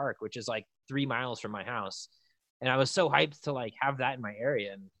Harding Park, which is like 3 miles from my house. And I was so hyped to like have that in my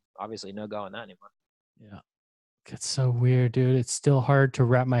area, and obviously no go on that anymore. Yeah. It's so weird, dude. It's still hard to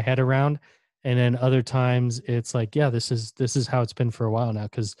wrap my head around. And then other times it's like, yeah, this is how it's been for a while now,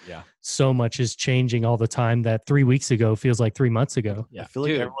 because so much is changing all the time that 3 weeks ago feels like 3 months ago. Yeah, I feel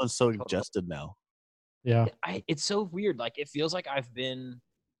like everyone's so adjusted now. Yeah. It's so weird. Like, it feels like I've been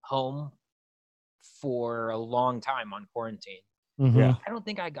home for a long time on quarantine. Mm-hmm. Yeah. I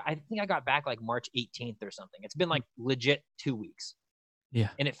think I got back like March 18th or something. It's been like legit 2 weeks. Yeah.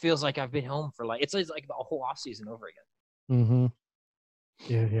 And it feels like I've been home for like, it's like the whole off season over again. Mm-hmm.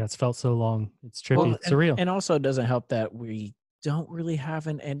 Yeah, it's felt so long. It's trippy. It's surreal. And also it doesn't help that we don't really have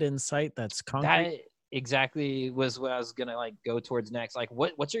an end in sight that's concrete. That exactly was what I was gonna like go towards next. Like,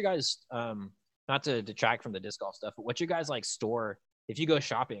 what's your guys not to detract from the disc golf stuff, but what's your guys like store if you go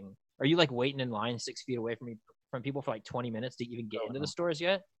shopping? Are you like waiting in line 6 feet away from people for like 20 minutes to even get into the stores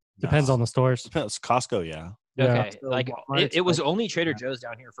yet? Depends on the stores. Depends. Costco, yeah. Okay, So like Walmart's it was like- only Trader Joe's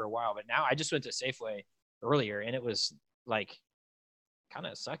down here for a while, but now I just went to Safeway earlier, and it was like kind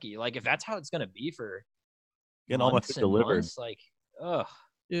of sucky. Like, if that's how it's gonna be for Getting all my months food and delivered. months, like, ugh.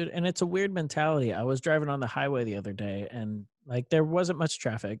 Dude, and it's a weird mentality. I was driving on the highway the other day and like there wasn't much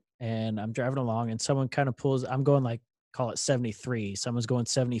traffic and I'm driving along and someone kind of pulls, I'm going like, call it 73. Someone's going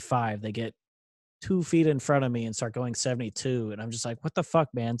 75. They get 2 feet in front of me and start going 72. And I'm just like, what the fuck,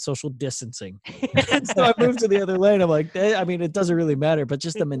 man? Social distancing. And so I moved to the other lane. I'm like, I mean, it doesn't really matter, but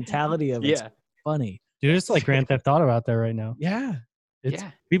just the mentality of it's funny. Dude, it's like Grand Theft Auto out there right now. Yeah. It's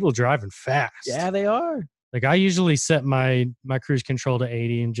people driving fast. Yeah, they are. Like, I usually set my cruise control to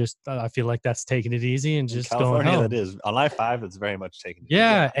 80 and just I feel like that's taking it easy and just going home. That is on I-5. It's very much taking it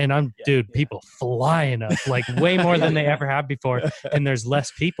easy. And people flying up like way more than they ever have before, and there's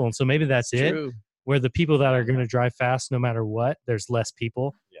less people, and so maybe that's True. it. Where the people that are going to drive fast, no matter what, there's less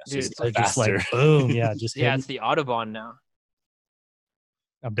people. Dude, so they're just like boom, just it's the Autobahn now.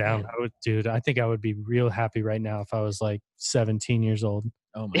 I'm down. I think I would be real happy right now if I was like 17 years old.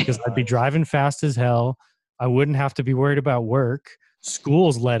 Oh my because I'd be driving fast as hell. I wouldn't have to be worried about work.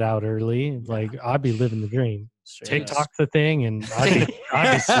 School's let out early. Like, I'd be living the dream. TikTok's the thing, and I'd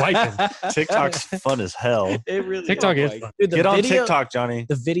be swiping. TikTok's fun as hell. It really TikTok is fun. Dude, Get on TikTok, Johnny.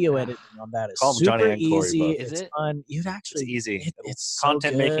 The video editing on that is Call super Johnny and Corey, easy. both. It's fun. You'd actually, It's easy. It's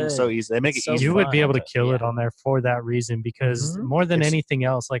content so making so good. easy. They make it So easy. You would be able to content. kill it on there for that reason, because more than anything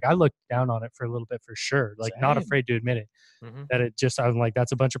else, like, I looked down on it for a little bit for sure. Like, not Same. afraid to admit it. That it just, I'm like,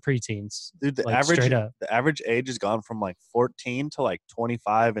 that's a bunch of preteens. Dude, the like, straight up. average age has gone from like 14 to like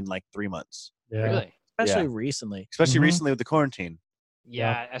 25 in like 3 months. Yeah. Really? Especially recently. Especially recently with the quarantine.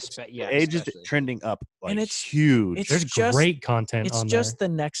 Yeah, Age is trending up like And it's huge. There's great content It's on just there.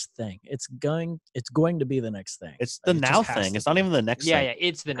 the next thing. It's going to be the next thing. It's the Like, it now just has thing. to It's not be. even the next thing. Yeah,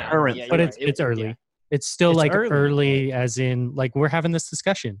 it's the now. Current Yeah, thing. But you're it's right. early. It's still It's like early. early, as in, like, we're having this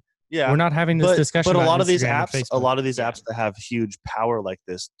discussion. Yeah. We're not having this discussion. But a about lot of these Instagram and apps, Facebook. that have huge power like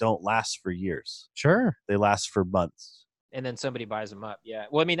this don't last for years. Sure. They last for months. And then somebody buys them up. Yeah.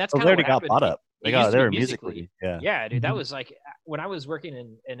 Well, I mean, that's They kind of already what got happened. bought up. It used to They be were Musical.ly. Musical.ly. Yeah. Yeah, dude, that was like when I was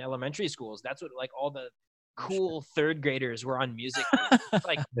working in elementary schools. That's what like all the cool third graders were on Musical.ly. It's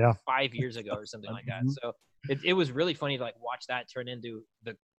like 5 years ago or something like that. So it was really funny to like watch that turn into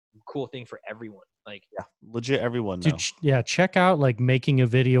the cool thing for everyone. Like, Legit everyone now. Dude, check out like making a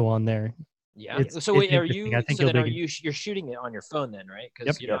video on there. yeah. It's So wait, are interesting. you? I think So then you'll are dig you? You're shooting it on your phone then, right?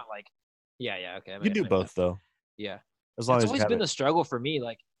 Because you're not like. Yeah. Okay. You do both though. Yeah. As long It's as you always have been it. the struggle for me.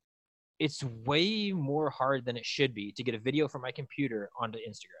 Like, it's way more hard than it should be to get a video from my computer onto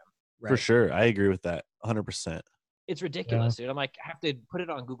Instagram. For sure. I agree with that 100%. It's ridiculous, dude. I'm like, I have to put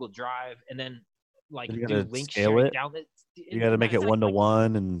it on Google Drive and then like You do gotta link scale sharing it. down. You got to make it it's like-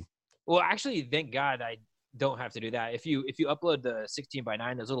 1-to-1 and Well, actually, thank God I don't have to do that. If you upload the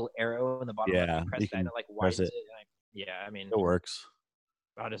 16:9, there's a little arrow in the bottom. Yeah, you press you that, can it like press widens it. it. I mean, it works.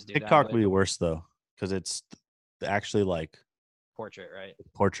 I'll just do TikTok that. would be But worse though, because it's actually like portrait, right?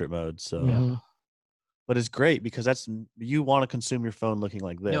 portrait mode. So, Mhm. but it's great because that's you want to consume your phone looking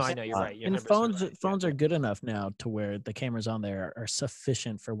like this. No, I know you're right. You're And 100% right. phones are good enough now to where the cameras on there are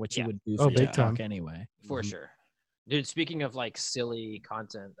sufficient for what you Yeah. would do Oh, for big TikTok time. anyway. For sure, dude. Speaking of like silly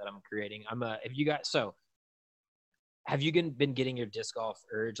content that I'm creating, if you guys have you been getting your disc golf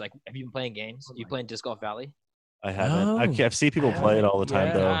urge? Like, have you been playing games? You playing Disc Golf Valley? I haven't. No. I've seen people play it all the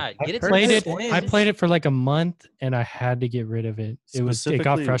time though. Yeah, get it. Played it. to I played it for like a month, and I had to get rid of it. It got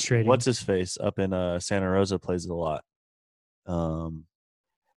Specifically, frustrating. What's his face up in Santa Rosa plays it a lot.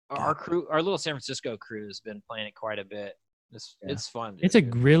 Our crew, our little San Francisco crew, has been playing it quite a bit. It's fun. Dude. It's a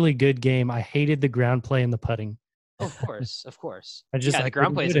really good game. I hated the ground play and the putting. Oh, of course. The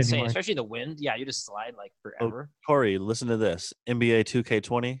ground play is insane, anymore. especially the wind. Yeah, you just slide like forever. Oh, Corey, listen to this. NBA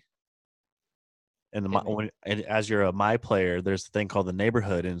 2K20. And as you're a My Player, there's a thing called the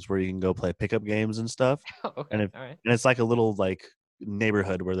neighborhood, and it's where you can go play pickup games and stuff. Okay, and all right. And it's like a little like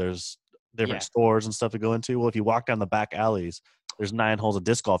neighborhood where there's different stores and stuff to go into. Well, if you walk down the back alleys, there's 9 holes of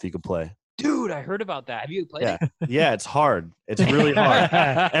disc golf you can play. Dude, I heard about that. Have you played it? Yeah, it's hard. It's really hard.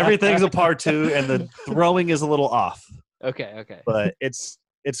 Everything's a par 2, and the throwing is a little off. Okay. But it's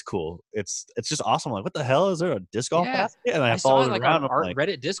cool. It's just awesome. Like, what the hell is there a disc golf basket? And I saw it like around on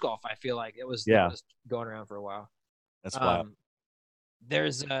Reddit disc golf. I feel like it was going around for a while. That's wild.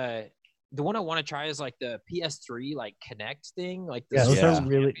 There's the one I want to try is like the PS3 like Connect thing. Like those are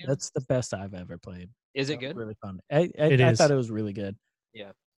really. That's the best I've ever played. Is it good? Really fun. I thought it was really good.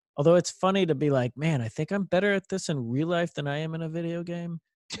 Yeah. Although it's funny to be like, man, I think I'm better at this in real life than I am in a video game.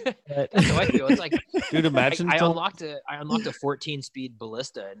 That's how I feel. It's like, dude, imagine I unlocked a 14-speed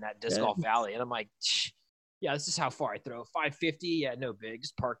ballista in that disc golf valley, and I'm like, yeah, this is how far I throw. 550. Yeah, no big.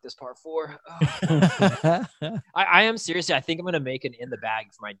 Just park this par 4. Oh. I am seriously. I think I'm gonna make an in the bag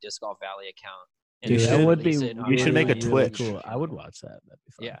for my disc golf valley account. Dude, that would be. You should make a Twitch. Cool. I would watch that. That'd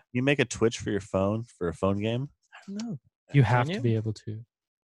be fun. Yeah. You make a Twitch for your phone for a phone game. I don't know. You have to be able to.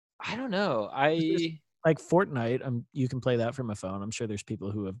 I don't know. Like Fortnite, you can play that from a phone. I'm sure there's people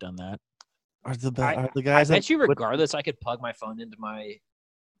who have done that. Are the guys? I bet you, regardless, I could plug my phone into my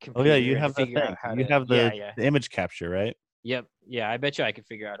computer. Oh yeah, you have that thing. You have the image capture, right? Yep. Yeah, I bet you I could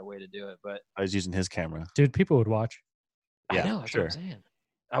figure out a way to do it. But I was using his camera. Dude, people would watch. Yeah, I know. That's what I'm saying.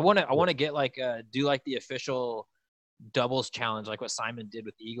 I want to get like do like the official doubles challenge, like what Simon did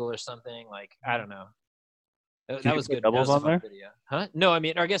with Eagle or something. Like I don't know. That was good. Doubles on there? Video. Huh? No, I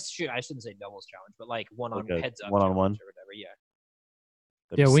mean, I guess I shouldn't say doubles challenge, but like heads up, one-on-one or whatever. Yeah.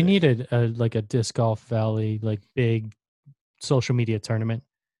 Yeah, we needed like a disc golf valley, like big social media tournament.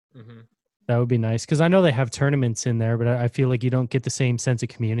 Mm-hmm. That would be nice because I know they have tournaments in there, but I feel like you don't get the same sense of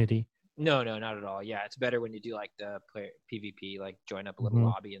community. No, not at all. Yeah, it's better when you do like the PvP, like join up a little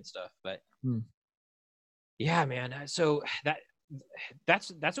lobby and stuff. But yeah, man. So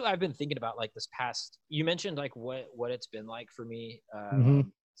that's what I've been thinking about. Like this past, you mentioned like what it's been like for me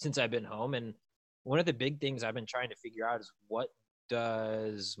since I've been home, and one of the big things I've been trying to figure out is what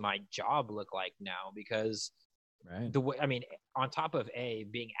does my job look like now? Because the way, I mean, on top of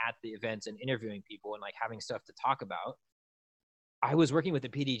being at the events and interviewing people and like having stuff to talk about, I was working with the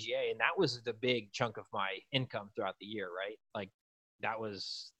PDGA, and that was the big chunk of my income throughout the year, right? Like that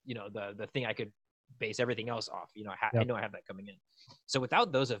was, the thing I could base everything else off. I know I have that coming in. So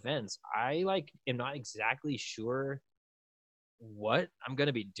without those events, I am not exactly sure what I'm going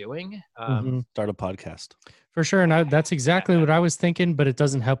to be doing. Start a podcast for sure. And that's exactly what I was thinking, but it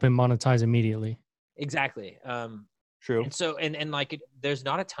doesn't help him monetize immediately. Exactly. True. And so, and like, there's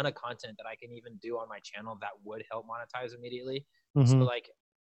not a ton of content that I can even do on my channel that would help monetize immediately. So like,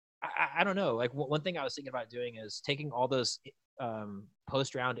 I don't know. Like one thing I was thinking about doing is taking all those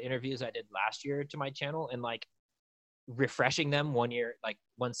post round interviews I did last year to my channel and like refreshing them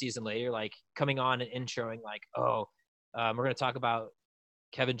one season later, like coming on and introing like, we're going to talk about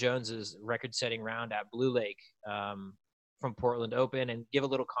Kevin Jones's record-setting round at Blue Lake from Portland Open and give a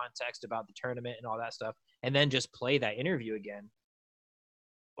little context about the tournament and all that stuff, and then just play that interview again.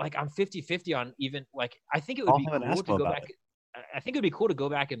 Like I'm 50-50 on even like I think it would be cool to go back. I think it would be cool to go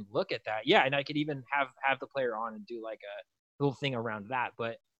back and look at that. Yeah, and I could even have the player on and do like a little thing around that.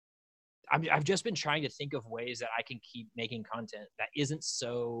 But I've just been trying to think of ways that I can keep making content that isn't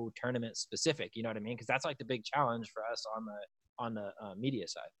so tournament specific. You know what I mean? Because that's like the big challenge for us on the media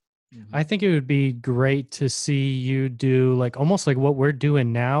side. I think it would be great to see you do like almost like what we're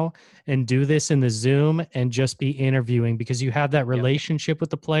doing now and do this in the Zoom and just be interviewing because you have that relationship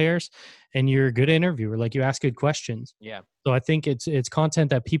with the players and you're a good interviewer. Like you ask good questions. Yeah. So I think it's content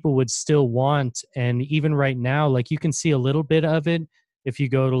that people would still want. And even right now, like you can see a little bit of it if you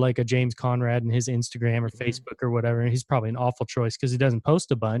go to like a James Conrad and his Instagram or Facebook or whatever. And he's probably an awful choice because he doesn't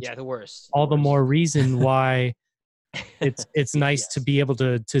post a bunch. Yeah, the worst. The more reason why it's nice to be able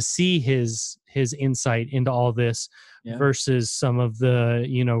to see his insight into all this versus some of the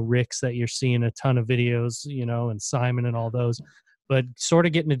Ricks that you're seeing a ton of videos and Simon and all those, but sort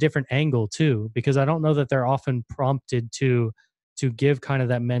of getting a different angle too, because I don't know that they're often prompted to give kind of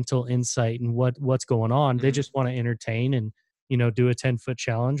that mental insight and what's going on. They just want to entertain and do a 10-foot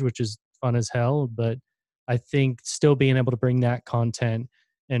challenge, which is fun as hell. But I think still being able to bring that content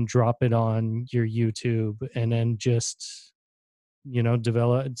and drop it on your YouTube and then just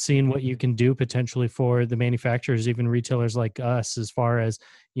seeing what you can do potentially for the manufacturers, even retailers like us, as far as,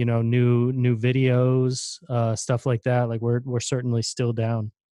 new videos, stuff like that. Like we're certainly still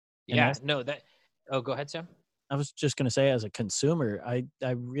down. Yeah, go ahead, Sam. I was just going to say, as a consumer, I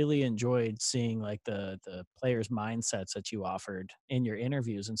really enjoyed seeing like the players' mindsets that you offered in your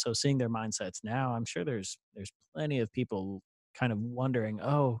interviews. And so seeing their mindsets now, I'm sure there's plenty of people kind of wondering,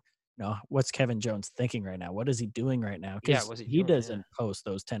 oh, what's Kevin Jones thinking right now? What is he doing right now? Yeah, Because what's he he doing? doesn't post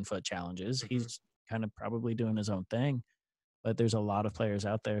those 10-foot challenges. Mhm. He's kind of probably doing his own thing. But there's a lot of players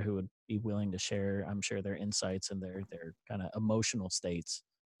out there who would be willing to share, I'm sure, their insights and their kind of emotional states.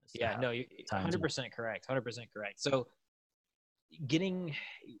 Yeah, no, you're 100% correct. 100% correct. So getting,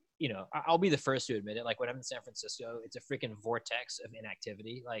 I'll be the first to admit it. Like when I'm in San Francisco, it's a freaking vortex of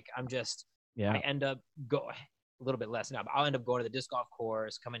inactivity. Like I end up a little bit less now, but I'll end up going to the disc golf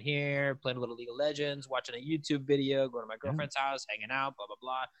course, coming here, playing a little League of Legends, watching a YouTube video, going to my girlfriend's house, hanging out, blah, blah,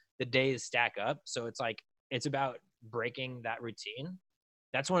 blah. The days stack up. So it's like, it's about breaking that routine.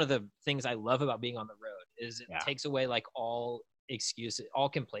 That's one of the things I love about being on the road is it takes away like all excuses, all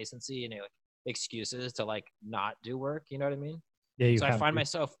complacency and excuses to like not do work. You know what I mean? Yeah. So I find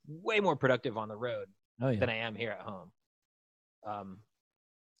myself way more productive on the road than I am here at home.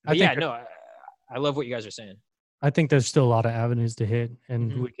 I love what you guys are saying. I think there's still a lot of avenues to hit,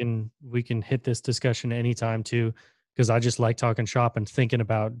 and Mm-hmm. we can hit this discussion anytime too, because I just like talking shop and thinking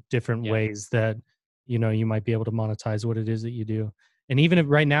about different ways that you might be able to monetize what it is that you do. And even if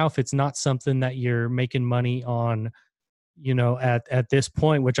right now, if it's not something that you're making money on, at this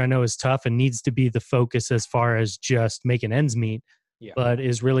point, which I know is tough and needs to be the focus as far as just making ends meet, but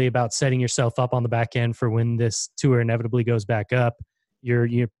is really about setting yourself up on the back end for when this tour inevitably goes back up. You're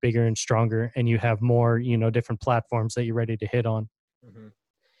bigger and stronger, and you have more, different platforms that you're ready to hit on. Mm-hmm.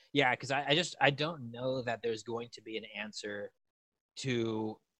 Yeah, because I don't know that there's going to be an answer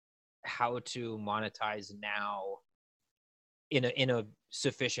to how to monetize now in a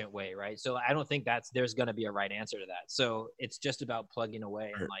sufficient way, right? So I don't think there's going to be a right answer to that. So it's just about plugging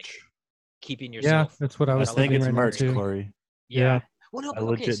away and like keeping yourself. Yeah, that's what I was thinking. It's right merch, too. Corey. Yeah. Well, no, I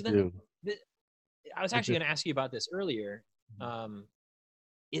legit do. I was actually going to ask you about this earlier.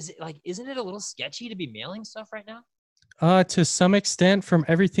 Isn't it a little sketchy to be mailing stuff right now? To some extent, from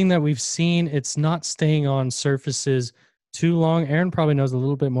everything that we've seen, it's not staying on surfaces too long. Aaron probably knows a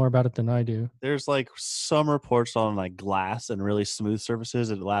little bit more about it than I do. There's like some reports on like glass and really smooth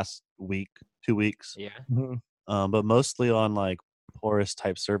surfaces. It lasts week, 2 weeks. Yeah. Mm-hmm. But mostly on like porous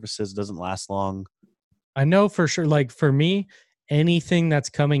type surfaces, it doesn't last long. I know for sure. Like for me, anything that's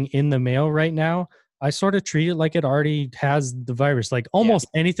coming in the mail right now, I sort of treat it like it already has the virus. Like almost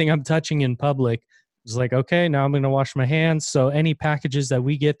anything I'm touching in public is like, okay, now I'm going to wash my hands. So any packages that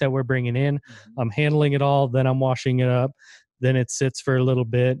we get that we're bringing in, I'm handling it all. Then I'm washing it up. Then it sits for a little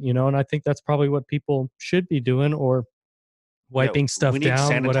bit, and I think that's probably what people should be doing, or wiping stuff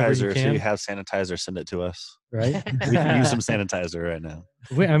down, whatever you can. So you have sanitizer, send it to us. Right. We can use some sanitizer right now.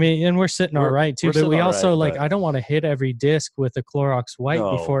 And we're sitting all right too, but we also I don't want to hit every disc with a Clorox wipe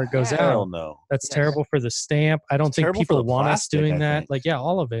before it goes out. No. That's terrible for the stamp. I don't think people want us doing that. Like,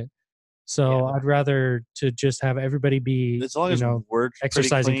 all of it. So I'd rather to just have everybody be, as long as we're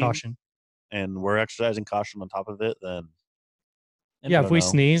exercising caution. And we're exercising caution on top of it, then. If we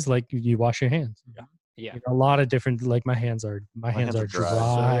sneeze, like you wash your hands. Yeah. A lot of different, like my hands are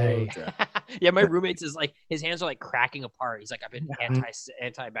dry. So dry. Yeah, my roommate's is like his hands are like cracking apart. He's like, I've been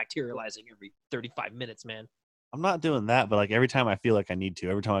antibacterializing every 35 minutes, man. I'm not doing that, but like every time I feel like I need to,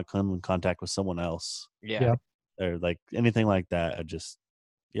 every time I come in contact with someone else, or like anything like that, I just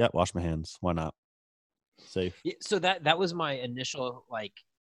wash my hands. Why not? Safe. Yeah, so that was my initial like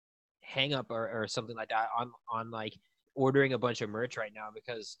hang up or something like that on like ordering a bunch of merch right now,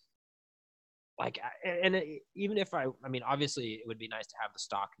 because like, even if I mean, obviously it would be nice to have the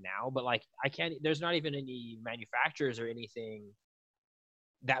stock now, but like there's not even any manufacturers or anything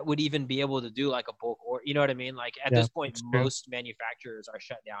that would even be able to do like a bulk, or you know what I mean? Like at this point, most manufacturers are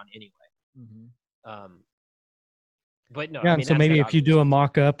shut down anyway. But no, so maybe if you do a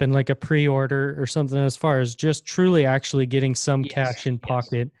mock-up and like a pre-order or something, as far as just truly actually getting some cash in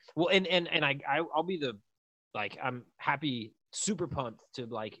pocket. Well, and I'll be I'm happy, super pumped to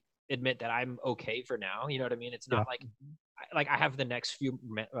like admit that I'm okay for now. You know what I mean? It's not like I have the next few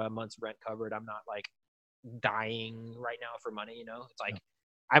months rent covered. I'm not like dying right now for money. It's like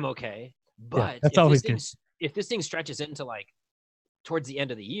I'm okay. But if this thing stretches into like towards the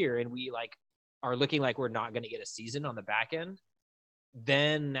end of the year and we like are looking like we're not going to get a season on the back end,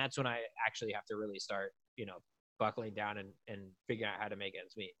 then that's when I actually have to really start, buckling down and figuring out how to make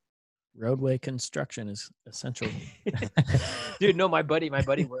ends meet. roadway construction is essential. Dude, no, my buddy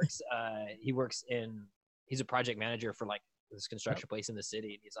works. He's a project manager for like this construction place in the city,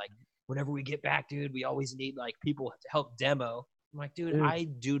 and he's like, whenever we get back, dude, we always need like people to help demo. I'm like, dude, I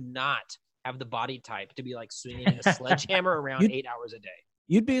do not have the body type to be like swinging a sledgehammer around 8 hours a day.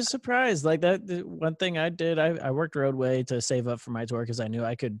 You'd be surprised. Like that, one thing I did, I worked roadway to save up for my tour because I knew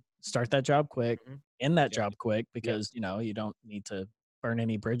I could start that job quick, end that job quick, because you know you don't need to burn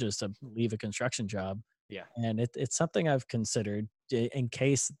any bridges to leave a construction job. Yeah, and it's something I've considered in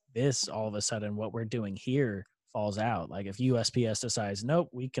case this all of a sudden what we're doing here falls out. Like if USPS decides, nope,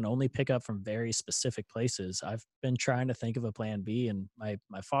 we can only pick up from very specific places. I've been trying to think of a plan B, and my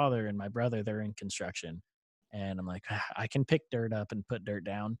father and my brother, they're in construction. And I'm like, I can pick dirt up and put dirt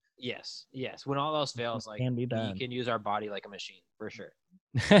down. Yes. When all else fails, like we can use our body like a machine for sure.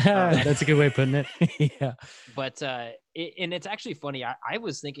 That's a good way of putting it. Yeah. But and it's actually funny. I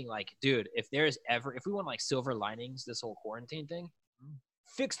was thinking like, dude, if we want like silver linings, this whole quarantine thing,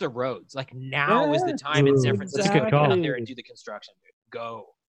 fix the roads. Like now is the time in San Francisco to get out there and do the construction, dude. Go.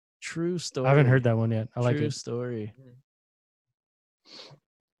 True story. I haven't heard that one yet. I like it. True story.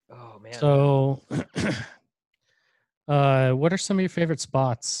 Oh man. So what are some of your favorite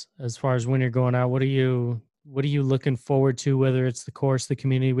spots as far as when you're going out? What are you looking forward to, whether it's the course, the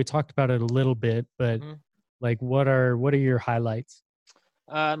community? We talked about it a little bit, but like what are your highlights?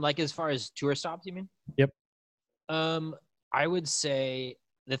 Like as far as tour stops, you mean? Yep. I would say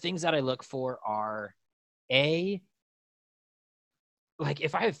the things that I look for are like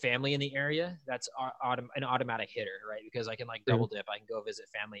if I have family in the area, that's an automatic hitter, right? Because I can like double dip. I can go visit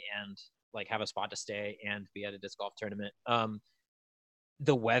family and like have a spot to stay and be at a disc golf tournament.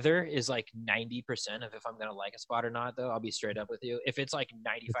 The weather is like 90% of if I'm going to like a spot or not, though. I'll be straight up with you. If it's like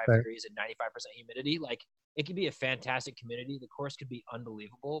 95 degrees and 95% humidity, like it could be a fantastic community. The course could be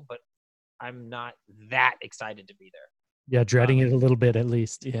unbelievable, but I'm not that excited to be there. Yeah, dreading it a little bit at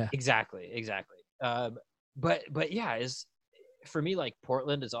least. Yeah. Exactly. But yeah, for me, like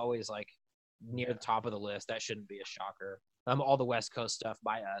Portland is always like near the top of the list. That shouldn't be a shocker. All the West Coast stuff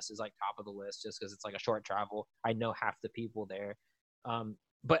by us is like top of the list just because it's like a short travel. I know half the people there.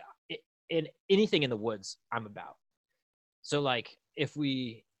 But in anything in the woods, I'm about. So like if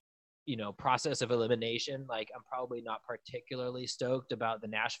we, process of elimination, like I'm probably not particularly stoked about the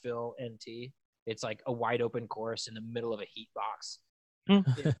Nashville NT. It's like a wide open course in the middle of a heat box.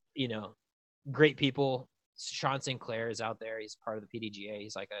 Great people. Sean Sinclair is out there. He's part of the PDGA.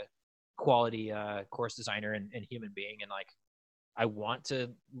 He's like a quality course designer and human being. And like,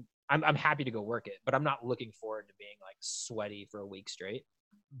 I'm happy to go work it, but I'm not looking forward to being like sweaty for a week straight.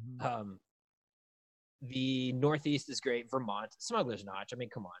 The Northeast is great. Vermont, Smuggler's Notch. I mean,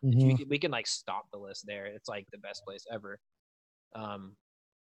 come on, we can like stop the list there. It's like the best place ever.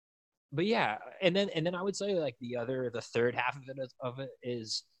 But yeah, and then I would say like the third half of it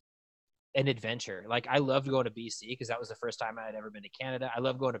is an adventure. Like I loved going to BC because that was the first time I had ever been to Canada. I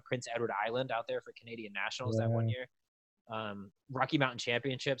love going to Prince Edward Island out there for Canadian Nationals that one year. Rocky Mountain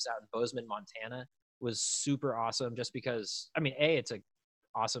Championships out in Bozeman, Montana was super awesome just because, I mean, it's a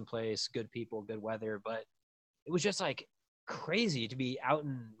awesome place, good people, good weather, but it was just like crazy to be out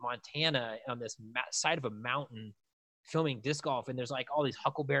in Montana on this side of a mountain filming disc golf, and there's like all these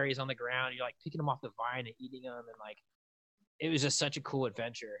huckleberries on the ground. You're like picking them off the vine and eating them, and like it was just such a cool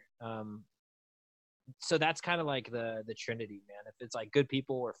adventure. So that's kind of like the trinity, man. If it's like good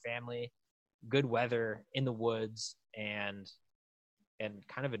people or family, good weather in the woods, and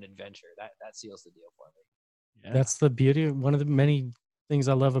kind of an adventure, that seals the deal for me. Yeah. That's the beauty. One of the many things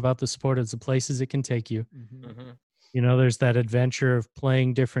I love about the sport is the places it can take you. There's that adventure of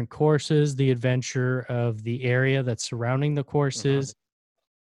playing different courses, the adventure of the area that's surrounding the courses,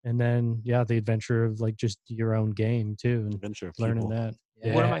 and then the adventure of like just your own game too, and adventure of learning people. that.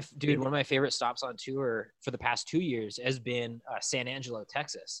 Yeah. One of my favorite stops on tour for the past 2 years has been San Angelo,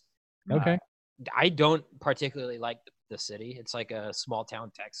 Texas. Okay. I don't particularly like the city. It's like a small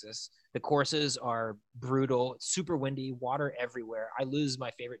town Texas. The courses are brutal. It's super windy, water everywhere. I lose my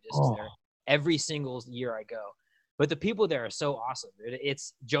favorite discs there every single year I go. But the people there are so awesome.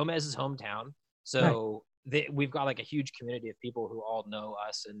 It's Jomez's hometown. So we've got like a huge community of people who all know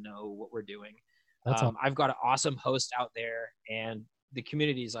us and know what we're doing. I've got an awesome host out there, and the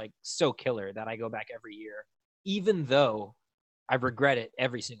community is like so killer that I go back every year, even though I regret it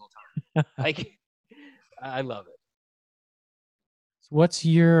every single time. Like, I love it. What's I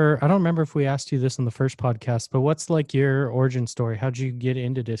don't remember if we asked you this in the first podcast, but what's like your origin story? How'd you get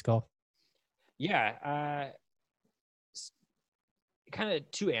into disc golf? Yeah. Kind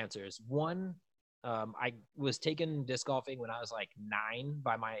of two answers. One, I was taking disc golfing when I was like 9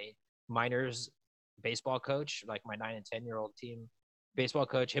 by my minors baseball coach, like my 9 and 10-year-old team baseball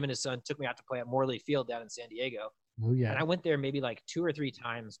coach. Him and his son took me out to play at Morley Field down in San Diego. Oh yeah. And I went there maybe like 2 or 3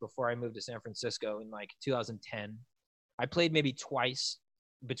 times before I moved to San Francisco in like 2010. I played maybe twice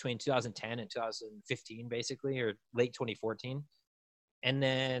between 2010 and 2015, basically, or late 2014. And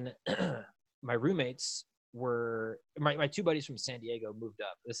then my roommates were my 2 buddies from San Diego moved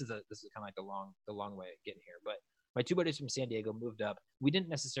up. This is kind of like the long way of getting here. But my 2 buddies from San Diego moved up. We didn't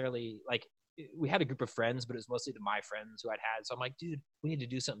necessarily like. We had a group of friends, but it was mostly my friends who I'd had. So I'm like, dude, we need to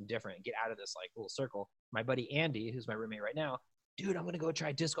do something different, get out of this like little circle. My buddy Andy, who's my roommate right now, dude, I'm gonna go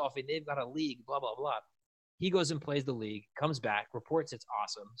try disc golfing. They've got a league, blah blah blah. He goes and plays the league, comes back, reports it's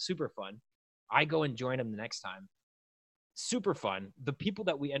awesome, super fun. I go and join him the next time. Super fun. The people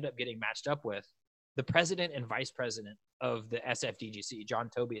that we end up getting matched up with, the president and vice president of the SFDGC, John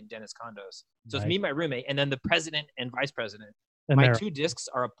Toby and Dennis Condos. So it's me and my roommate, and then the president and vice president. And my 2 discs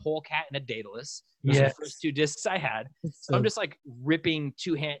are a polecat and a Daedalus. Those are the first 2 discs I had. So I'm just like ripping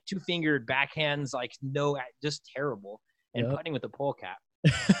 2-fingered backhands, like just terrible, and putting with the polecat.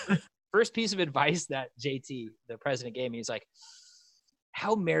 First piece of advice that JT, the president, gave me is like,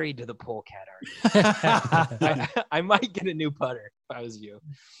 how married to the polecat are you? I might get a new putter if I was you.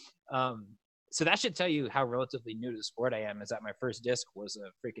 So that should tell you how relatively new to the sport I am, is that my first disc was a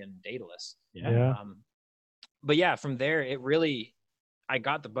freaking Daedalus. Yeah. But yeah, from there, I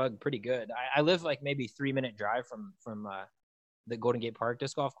got the bug pretty good. I live like maybe 3-minute drive from the Golden Gate Park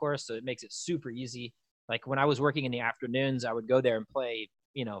disc golf course. So it makes it super easy. Like when I was working in the afternoons, I would go there and play,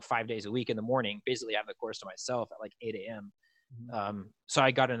 5 days a week in the morning, basically have the course to myself at like 8 a.m. So I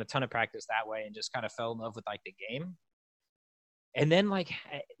got in a ton of practice that way and just kind of fell in love with like the game. And then like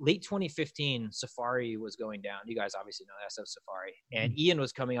late 2015, Safari was going down. You guys obviously know SF Safari. And Ian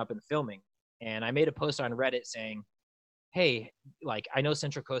was coming up and filming. And I made a post on Reddit saying, hey, like, I know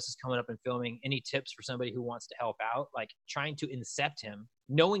Central Coast is coming up and filming. Any tips for somebody who wants to help out? Like, trying to incept him,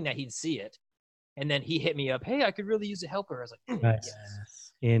 knowing that he'd see it. And then he hit me up, hey, I could really use a helper. I was like, nice.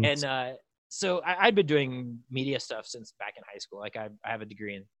 Yes. And so I'd been doing media stuff since back in high school. Like, I have a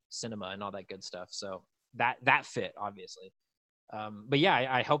degree in cinema and all that good stuff. So that fit, obviously. But yeah,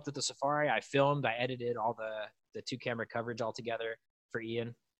 I helped with the Safari. I filmed, I edited all the 2-camera coverage all together for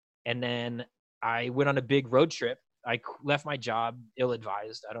Ian. And then I went on a big road trip. I left my job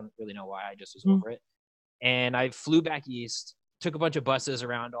ill-advised. I don't really know why. I just was over it. And I flew back east, took a bunch of buses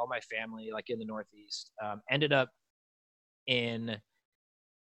around all my family, like in the Northeast. Ended up in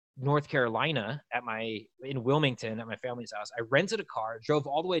North Carolina in Wilmington at my family's house. I rented a car, drove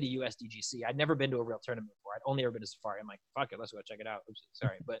all the way to USDGC. I'd never been to a real tournament before. I'd only ever been to Safari. I'm like, fuck it, let's go check it out. Oops,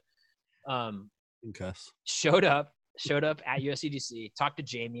 sorry. But showed up at USDGC, talked to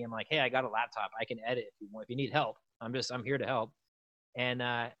Jamie. I'm like, hey, I got a laptop. I can edit if you need help. I'm here to help. And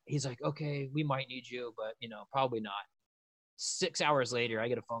he's like, okay, we might need you, but probably not. 6 hours later, I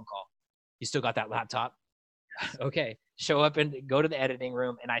get a phone call. You still got that laptop? Okay. Show up and go to the editing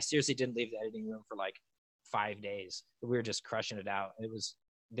room. And I seriously didn't leave the editing room for like 5 days. We were just crushing it out.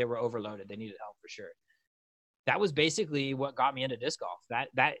 They were overloaded. They needed help for sure. That was basically what got me into disc golf.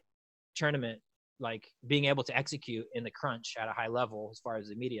 That tournament, like being able to execute in the crunch at a high level as far as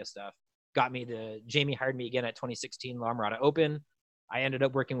the media stuff, got me Jamie hired me again at 2016 La Mirada Open. I ended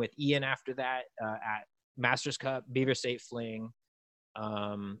up working with Ian after that at Masters Cup, Beaver State Fling,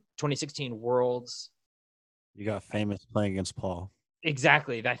 2016 Worlds. You got famous playing against Paul.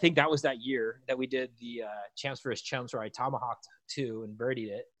 Exactly. I think that was that year that we did the Champs vs. Chumps where I tomahawked 2 and birdied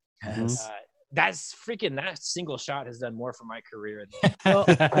it. Yes. That single shot has done more for my career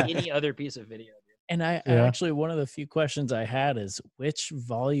than any other piece of video. And I actually, one of the few questions I had is, which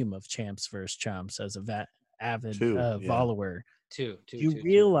volume of Champs vs. Chumps, as a avid follower, Two. You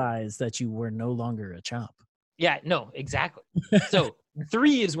realize that you were no longer a chump. Yeah, no, exactly. So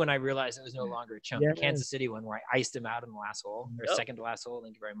 3 is when I realized I was no longer a chump. Yes. The Kansas City one where I iced him out in the last hole, or second to last hole.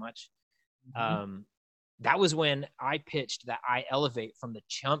 Thank you very much. That was when I pitched that I elevate from the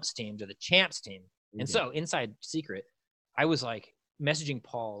chumps team to the champs team. And so, inside secret, I was like messaging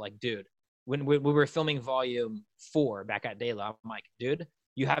Paul, like, dude, when we were filming volume 4 back at De La, I'm like, dude,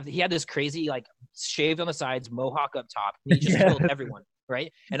 he had this crazy, like, shaved on the sides, mohawk up top, and he just killed everyone,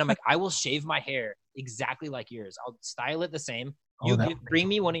 right? And I'm like, I will shave my hair exactly like yours. I'll style it the same. Bring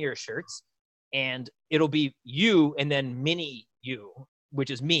me one of your shirts, and it'll be you, and then mini you, which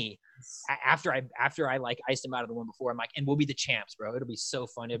is me. After I like iced him out of the one before, I'm like, and we'll be the champs, bro. It'll be so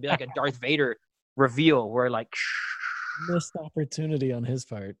fun. It'll be like a Darth Vader reveal where like missed opportunity on his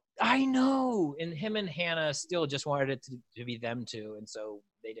part. I know. And him and Hannah still just wanted it to be them two, and so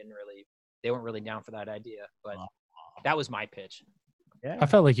they weren't really down for that idea. But that was my pitch. Yeah, I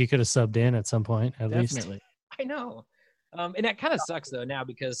felt like you could have subbed in at some point, at least. definitely. I know. And that kind of sucks though now,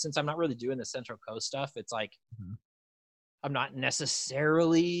 because since I'm not really doing the Central Coast stuff, it's like I'm not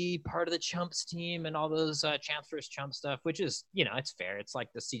necessarily part of the Chumps team and all those Champs vs. Chumps stuff, which is, it's fair. It's like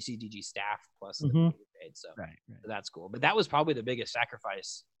the CCDG staff plus the paid, so Right. that's cool. But that was probably the biggest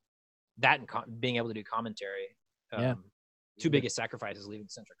sacrifice. That and being able to do commentary. Two biggest sacrifices leaving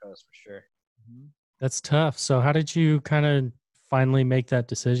the Central Coast for sure. That's tough. So how did you kind of finally make that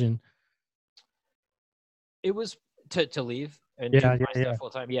decision? It was to leave and do my stuff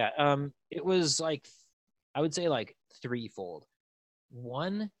full time. Yeah. It was like, I would say like threefold.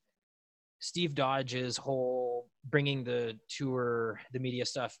 One, Steve Dodge's whole bringing the tour, the media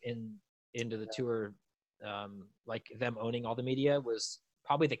stuff into the tour, like them owning all the media was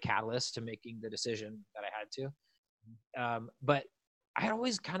probably the catalyst to making the decision that I had to. But I had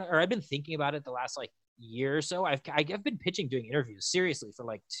always I've been thinking about it the last like year or so. I've been pitching doing interviews seriously for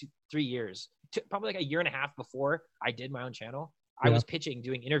like 2-3 years, probably like a year and a half before I did my own channel. I was pitching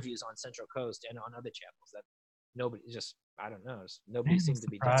doing interviews on Central Coast and on other channels that nobody nobody seemed to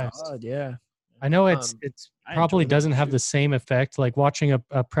be doing. Yeah. I know it's probably doesn't have the same effect. Like watching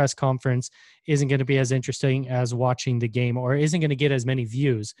a press conference isn't going to be as interesting as watching the game, or isn't going to get as many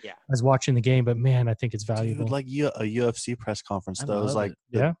views as watching the game. But man, I think it's valuable. Dude, like a UFC press conference though is like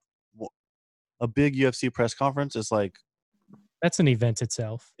a big UFC press conference is like, that's an event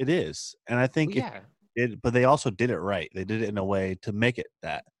itself. It is, and I think but they also did it right. They did it in a way to make it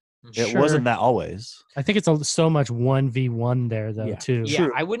that. It wasn't that always. I think it's so much 1v1 there though too. Yeah,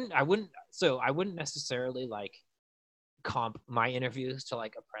 I wouldn't necessarily like comp my interviews to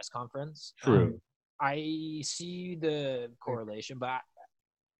like a press conference. True. I see the correlation, but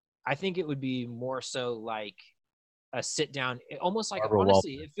I think it would be more so like a sit down, almost like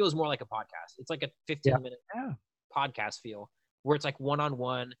honestly, it feels more like a podcast. It's like a 15-minute podcast feel where it's like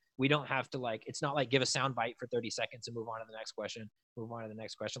one-on-one. We don't have to like, it's not like give a sound bite for 30 seconds and move on to the next question.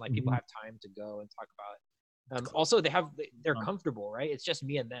 Like people have time to go and talk about it. Also, they're comfortable, right? It's just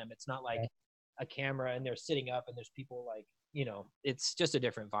me and them. It's not like a camera and they're sitting up and there's people like, it's just a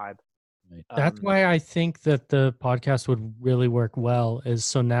different vibe. That's why I think that the podcast would really work well, is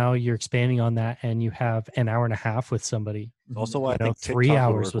so now you're expanding on that and you have an hour and a half with somebody. Also why I think 3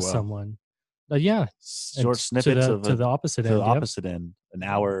 hours with someone. Short snippets to the opposite end. To the opposite end. An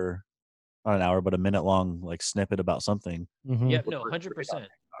hour, not an hour, but a minute long like snippet about something. Yeah, no, 100%.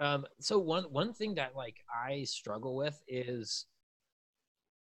 So one thing that like I struggle with is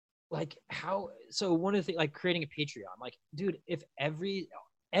like one of the things, like creating a Patreon. Like, dude, if every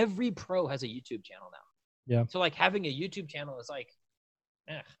pro has a YouTube channel now. Yeah. So like having a YouTube channel is like,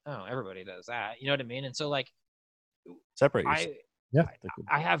 everybody does that. You know what I mean? And so like separate yourself.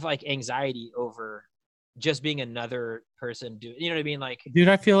 I have like anxiety over just being another person you know what I mean? Like, dude,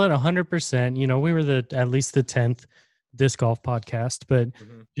 I feel it 100%. We were at least the 10th disc golf podcast, but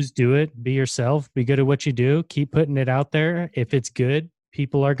just do it, be yourself, be good at what you do, keep putting it out there. If it's good,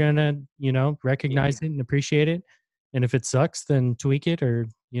 people are gonna, recognize it and appreciate it. And if it sucks, then tweak it or,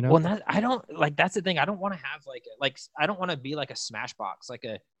 Well, I don't like, that's the thing. I don't want to have I don't want to be like a Smashbox, like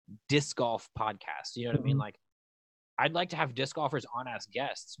a disc golf podcast. You know what I mean? Like, I'd like to have disc golfers on as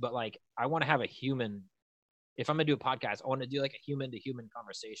guests, but like, I want to have a human. If I'm gonna do a podcast, I want to do like a human to human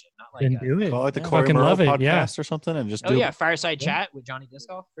conversation, not like do it. Like the Corey Murrow podcast or something, and just fireside chat with Johnny Disc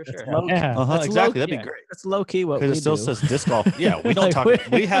Golf for sure. Exactly, that'd be great. That's low key what we do. Because it still says disc golf. Yeah, we don't talk.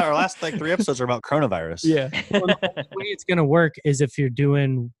 We had our last like 3 episodes are about coronavirus. Yeah, well, the way it's gonna work is if you're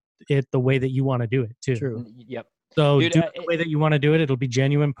doing it the way that you want to do it too. True. Yep. So do it the way that you want to do it. It'll be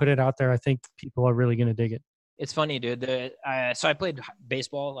genuine. Put it out there. I think people are really gonna dig it. It's funny, dude. So I played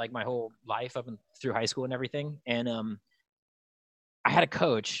baseball like my whole life up through high school and everything. And I had a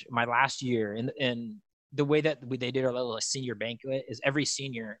coach my last year, and the way that they did our little senior banquet is every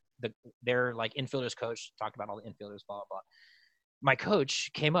senior, their like infielders coach talked about all the infielders, blah, blah, blah. My coach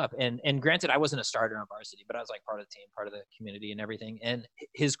came up and granted, I wasn't a starter on varsity, but I was like part of the team, part of the community and everything. And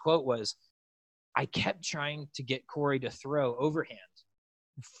his quote was, I kept trying to get Corey to throw overhand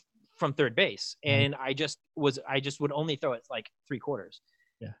from third base. And I just would only throw it like 3/4.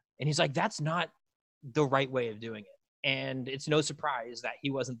 Yeah. And he's like, that's not the right way of doing it. And it's no surprise that he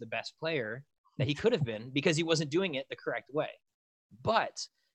wasn't the best player that he could have been because he wasn't doing it the correct way. But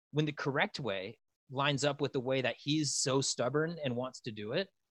when the correct way lines up with the way that he's so stubborn and wants to do it,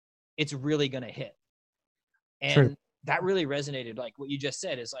 it's really going to hit. And that really resonated. Like what you just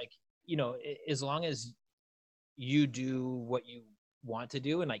said is like, as long as you do what you want to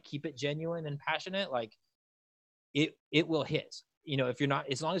do and like keep it genuine and passionate, like it will hit. If you're not,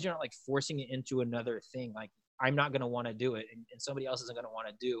 as long as you're not like forcing it into another thing, like I'm not going to want to do it, and somebody else isn't going to want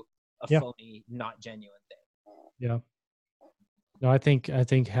to do a phony, not genuine thing. Yeah. No, I think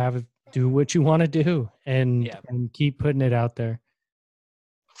do what you want to do and keep putting it out there.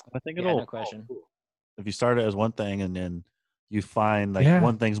 I think it'll. No question. If you start it as one thing and then you find like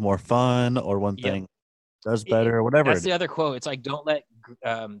one thing's more fun or one thing does better or whatever. That's the other quote. It's like don't let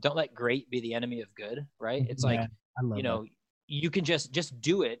great be the enemy of good, right? It's like you can just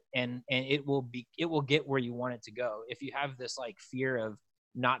do it and it will get where you want it to go. If you have this like fear of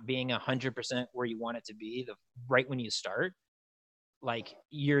not being 100% where you want it to be right when you start, like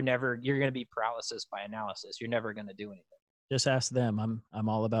you're going to be paralysis by analysis. You're never going to do anything. Just ask them. I'm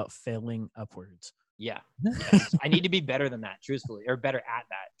all about failing upwards. Yeah. I need to be better than that, truthfully, or better at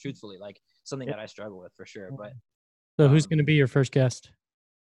that, truthfully, like something that I struggle with for sure. But so who's going to be your first guest?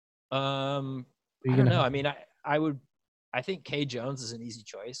 I don't know. I mean, I think Kay Jones is an easy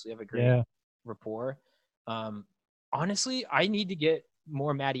choice. We have a great rapport. Honestly, I need to get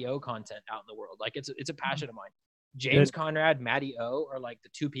more Matty O content out in the world. Like it's a passion of mine. James Conrad, Matty O are like the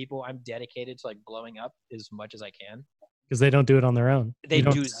two people I'm dedicated to like blowing up as much as I can. Because they don't do it on their own. They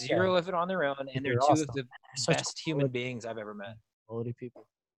do zero of it on their own, and they're two of the best human beings I've ever met. Quality people.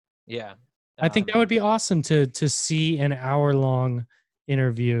 Yeah. I think that would be awesome to see an hour-long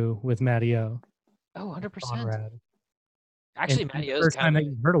interview with Matty O. Oh, 100%. Conrad. Actually, Matty O's first time that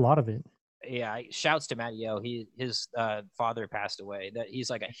you've heard a lot of it. Yeah, shouts to Matty O. His father passed away. That he's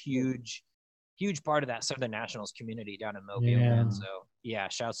like a huge part of that Southern Nationals community down in Mobile. Man. So yeah,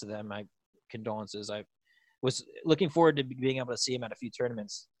 shouts to them. My condolences. I was looking forward to being able to see him at a few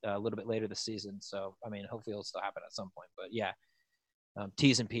tournaments a little bit later this season. So, I mean, hopefully it'll still happen at some point. But yeah,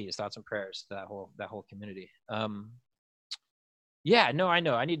 T's and P's, thoughts and prayers to that whole community. Yeah, no, I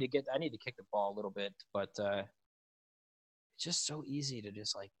know. I need to kick the ball a little bit, but it's just so easy to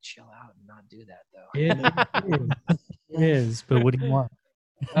just like chill out and not do that, though. It is, but what do you want?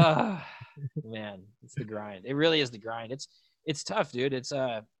 Man, it's the grind. It really is the grind. It's tough, dude. It's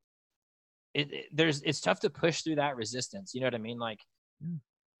it's tough to push through that resistance. You know what I mean? Like,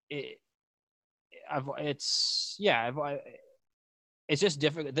 it's just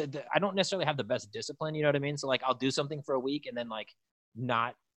difficult. I don't necessarily have the best discipline. You know what I mean? So like, I'll do something for a week and then like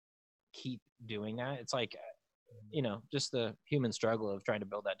not keep doing that. It's like, just the human struggle of trying to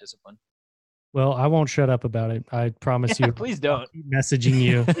build that discipline. Well, I won't shut up about it. I promise you. Please don't. I'll keep messaging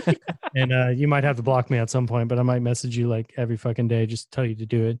you. And you might have to block me at some point, but I might message you like every fucking day, just tell you to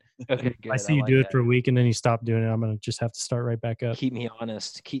do it. Okay, good. I see you do it for a week and then you stop doing it. I'm going to just have to start right back up. Keep me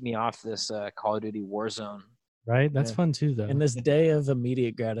honest. Keep me off this Call of Duty Warzone. Right? That's fun too, though. In this day of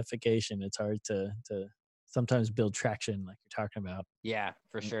immediate gratification, it's hard to sometimes build traction like you're talking about. Yeah,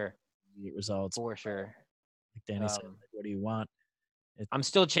 for sure. Immediate results. For sure. Like Danny said, what do you want? I'm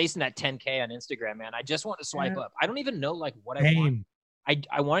still chasing that 10K on Instagram, man. I just want to swipe up. I don't even know like what I want.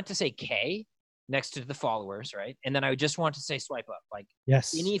 I want it to say K next to the followers, right? And then I just want to say swipe up. Like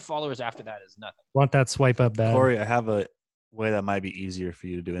any followers after that is nothing. Want that swipe up bad. Corey, I have a way that might be easier for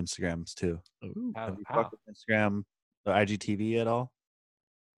you to do Instagrams too. Ooh, have you talked with Instagram, the IGTV at all?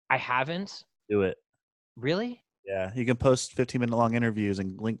 I haven't. Do it. Really? Yeah, you can post 15-minute long interviews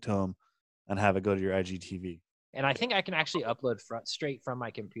and link to them and have it go to your IGTV. And I think I can actually upload straight from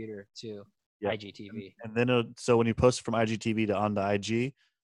my computer to IGTV. And then so when you post from IGTV to onto IG,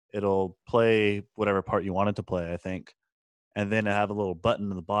 it'll play whatever part you want it to play, I think. And then I have a little button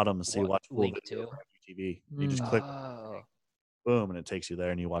in the bottom to say watch full video to IGTV. You just click, boom, and it takes you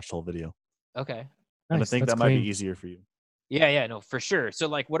there and you watch the whole video. Okay. Nice. And I think that might be easier for you. Yeah, no, for sure. So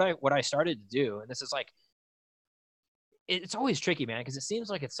like what I started to do, and this is like, it's always tricky, man, because it seems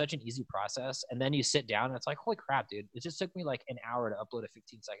like it's such an easy process, and then you sit down and it's like, holy crap, dude! It just took me like an hour to upload a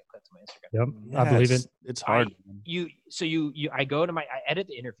 15-second clip to my Instagram. Yep, I believe it. It's hard. I go to I edit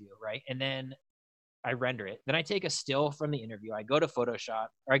the interview, right, and then I render it. Then I take a still from the interview. I go to Photoshop,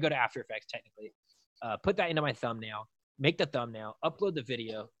 or I go to After Effects, technically. Put that into my thumbnail. Make the thumbnail. Upload the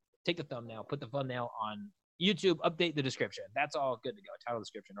video. Take the thumbnail. Put the thumbnail on YouTube. Update the description. That's all good to go. Title,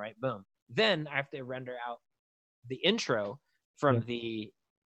 description, right? Boom. Then I have to render out the intro from the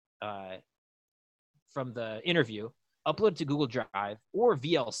interview, upload to Google Drive or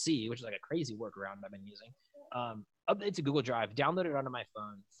VLC, which is like a crazy workaround I've been using. Upload to Google Drive, download it onto my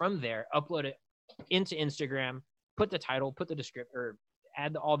phone. From there, upload it into Instagram, put the title, put the descriptor,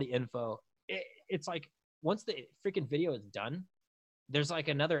 add all the info. It's like once the freaking video is done, there's like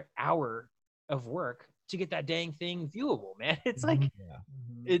another hour of work to get that dang thing viewable, man. It's like,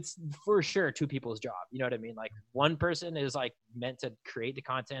 it's for sure two people's job. You know what I mean? Like one person is like meant to create the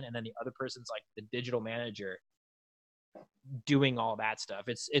content, and then the other person's like the digital manager doing all that stuff.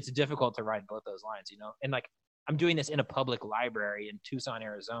 It's difficult to ride both those lines, you know? And like, I'm doing this in a public library in Tucson,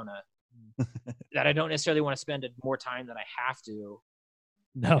 Arizona, that I don't necessarily want to spend more time than I have to.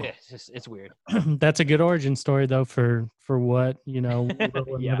 No, it's weird. That's a good origin story though for what will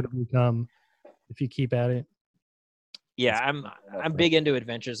inevitably come if you keep at it. Yeah, I'm big into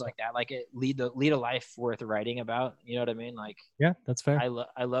adventures like that. Like lead a life worth writing about. You know what I mean? Like, yeah, that's fair.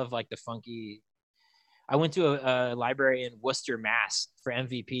 I love like the funky. I went to a library in Worcester, Mass for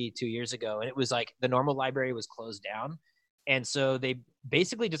MVP 2 years ago, and it was like the normal library was closed down, and so they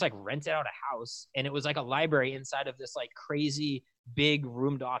basically just like rented out a house, and it was like a library inside of this like crazy big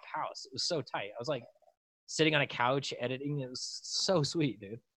roomed off house. It was so tight. I was like sitting on a couch editing. It was so sweet,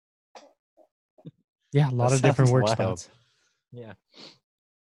 dude. Yeah, a lot of different work spots. Yeah.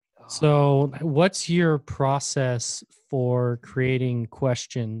 So what's your process for creating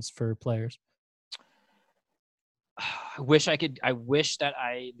questions for players? I wish that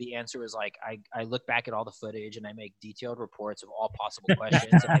the answer was like, I look back at all the footage and I make detailed reports of all possible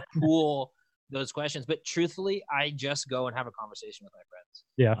questions and I pool those questions. But truthfully, I just go and have a conversation with my friends.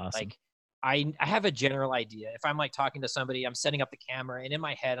 Yeah. Awesome. Like I have a general idea. If I'm like talking to somebody, I'm setting up the camera and in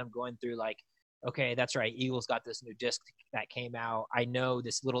my head, I'm going through like, okay, that's right. Eagles got this new disc that came out. I know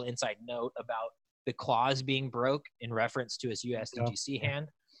this little inside note about the clause being broke in reference to his USDGC hand.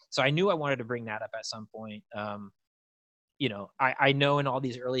 So I knew I wanted to bring that up at some point. I know in all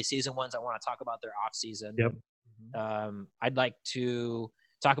these early season ones, I want to talk about their off season. Yep. I'd like to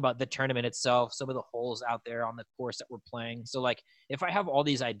talk about the tournament itself, some of the holes out there on the course that we're playing. So like, if I have all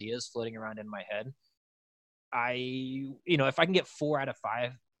these ideas floating around in my head, if I can get 4 out of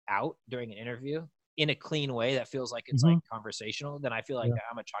 5 out during an interview in a clean way that feels like it's like conversational, then I feel like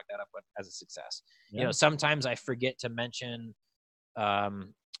I'm gonna chalk that up as a success. Yeah. Sometimes I forget to mention,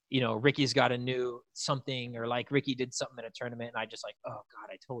 Ricky's got a new something, or like Ricky did something at a tournament and I just like, oh God,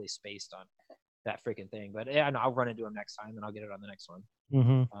 I totally spaced on that freaking thing. But yeah, no, I'll run into him next time and I'll get it on the next one.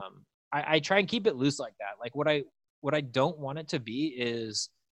 Mm-hmm. I try and keep it loose like that. Like what I don't want it to be is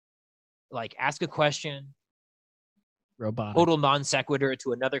like ask a question, robotic, total non sequitur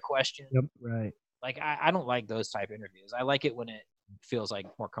to another question. Yep. Right. Like I don't like those type interviews. I like it when it feels like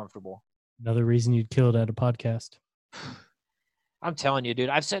more comfortable. Another reason you'd kill it at a podcast. I'm telling you, dude.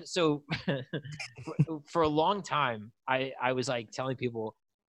 I've said so for a long time. I was like telling people,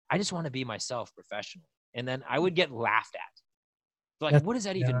 I just want to be myself professionally, and then I would get laughed at. Like, what does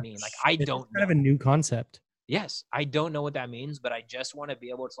that even mean? Like, I don't know. Kind of a new concept. Yes, I don't know what that means, but I just want to be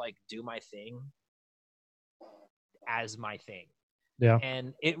able to like do my thing as my thing. Yeah.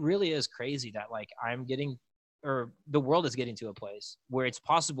 And it really is crazy that like the world is getting to a place where it's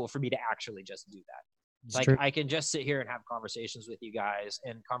possible for me to actually just do that. It's like true. I can just sit here and have conversations with you guys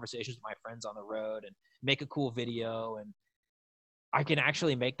and conversations with my friends on the road and make a cool video, and I can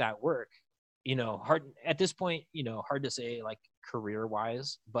actually make that work. Hard at this point, hard to say like career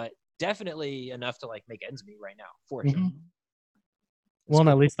wise, but definitely enough to like make ends meet right now for sure. Well, and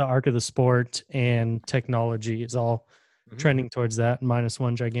at least the arc of the sport and technology is all trending towards that, minus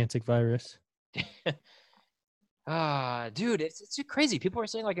one gigantic virus. Dude, it's crazy. People are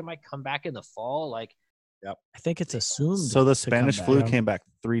saying like it might come back in the fall. Like, yep. I think it's assumed. So the Spanish flu came back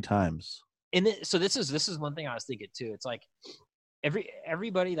 3 times. So this is one thing I was thinking too. It's like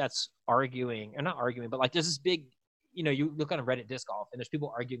everybody that's arguing, or not arguing, but like there's this big, you look on a Reddit disc golf and there's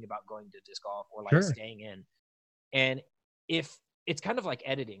people arguing about going to disc golf or like staying in. And if it's kind of like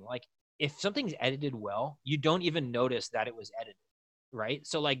editing, like if something's edited well, you don't even notice that it was edited, right?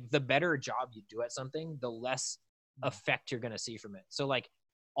 So like the better job you do at something, the less effect you're going to see from it. So like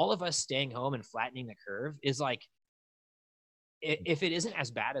all of us staying home and flattening the curve is like, if it isn't as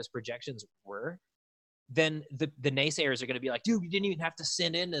bad as projections were, then the naysayers are going to be like, dude, you didn't even have to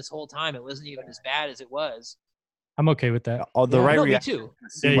send in this whole time. It wasn't even as bad as it was. I'm okay with that. Reaction. Me too.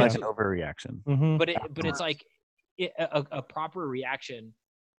 Seems like an overreaction. Mm-hmm. But it's like a proper reaction,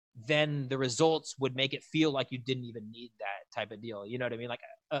 then the results would make it feel like you didn't even need that type of deal. You know what I mean? Like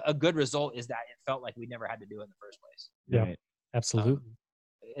a good result is that it felt like we never had to do it in the first place. Yeah, right. Absolutely.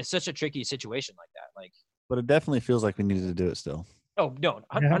 It's such a tricky situation like that. Like, but it definitely feels like we needed to do it still. Oh no,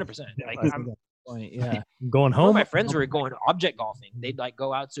 100%. Like I'm going home. My friends were going object golfing. They'd like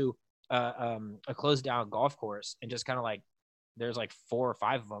go out to a closed down golf course and just kind of like, there's like 4 or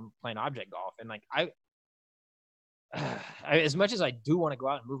 5 of them playing object golf. And like, I as much as I do want to go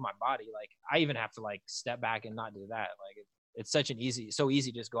out and move my body, like I even have to like step back and not do that. Like it's such so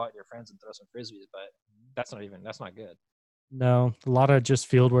easy to just go out with your friends and throw some frisbees, but that's not good. No, a lot of just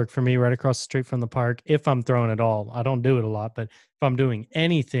field work for me right across the street from the park. If I'm throwing it all, I don't do it a lot, but if I'm doing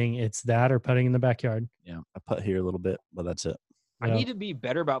anything, it's that or putting in the backyard. Yeah, I putt here a little bit, but that's it. I need to be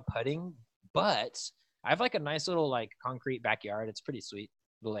better about putting, but I have like a nice little like concrete backyard. It's pretty sweet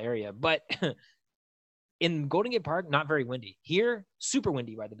little area, but in Golden Gate Park, not very windy. Here, super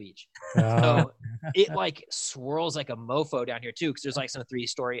windy by the beach. So it like swirls like a mofo down here too, because there's like some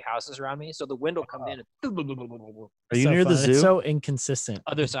 3-story houses around me. So the wind will come in. And Are you near the zoo? It's so inconsistent.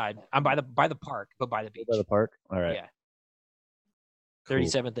 Other side. I'm by the park, but by the beach. By the park. All right. Yeah. Cool.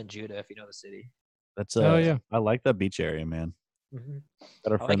 37th and Judah, if you know the city. That's yeah. I like that beach area, man. I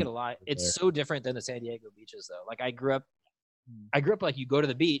like it a lot. It's so different than the San Diego beaches, though. Like I grew up like you go to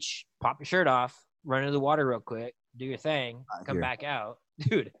the beach, pop your shirt off, run into the water real quick, do your thing, come back out,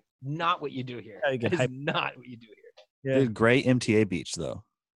 dude. Not what you do here. That is not what you do here. Yeah. Dude, great MTA beach though.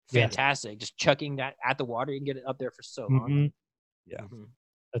 Fantastic. Just chucking that at the water, you can get it up there for so long. Yeah,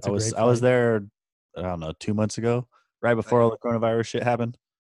 that's I was there. I don't know, 2 months ago, right before all the coronavirus shit happened,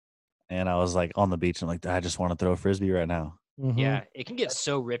 and I was like on the beach and like, I just want to throw a frisbee right now. Yeah, it can get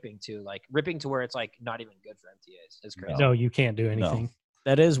so ripping too, like ripping to where it's like not even good for MTAs. It's crazy. No, you can't do anything. No.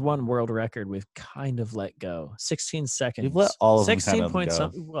 That is one world record we've kind of let go. 16 seconds. We've let all of 16 them point go.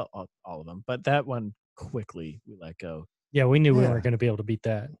 something. Well, all of them, but that one quickly we let go. Yeah, we knew we weren't going to be able to beat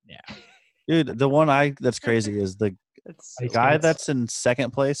that. Yeah, dude. The one that's crazy is the guy that's in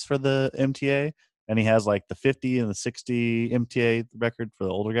second place for the MTA, and he has like the 50 and the 60 MTA record for the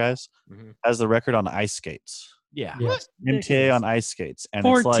older guys. Has the record on ice skates. Yeah. What? MTA on ice skates, and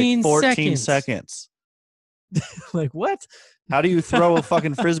 14 it's like 14 seconds. Like what? How do you throw a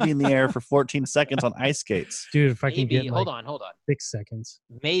fucking frisbee in the air for 14 seconds on ice skates? Dude, if I can get hold on. 6 seconds.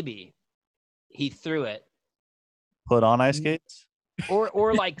 Maybe he threw it. Put on ice skates?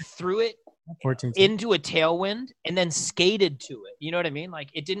 Or like threw it 14 into a tailwind and then skated to it. You know what I mean? Like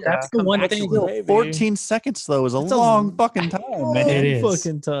it didn't That's the come one back thing. to it. 14 seconds though is a long fucking time, man. It is.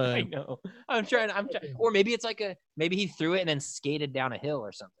 Fucking time. I know. I'm trying. Or maybe it's like maybe he threw it and then skated down a hill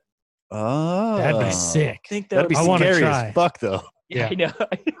or something. Oh, That'd be sick. I think that'd be I wanna scary try. as fuck though. Yeah, I know.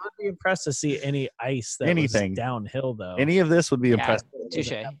 I would be impressed to see any ice that Anything. was downhill though. Any of this would be impressive.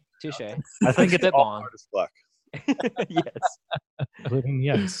 Touche. I think it's all Spitballing. hard as fuck.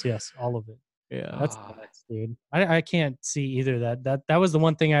 Yes. Yes, all of it. Yeah. That's nuts, dude. I can't see either that was the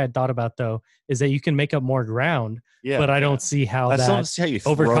one thing I had thought about though, is that you can make up more ground, Yeah, but I don't see how I still don't that see how you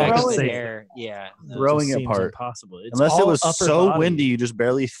throw overcompensates. it. There. Yeah. Throwing it seems apart. impossible. It's Unless it all was upper so body. windy, you just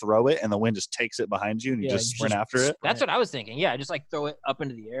barely throw it, and the wind just takes it behind you, and you Yeah, just you sprint just after it. That's what I was thinking. Yeah, just like throw it up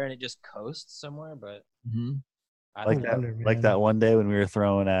into the air and it just coasts somewhere. But I Like don't that, know. like that one day when we were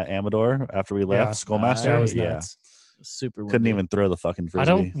throwing at Amador after we left Schoolmaster. That was Yeah, nuts. Super windy. couldn't even throw the fucking frisbee. I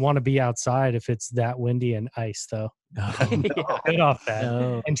don't want to be outside if it's that windy and ice though. Yeah. Get off that.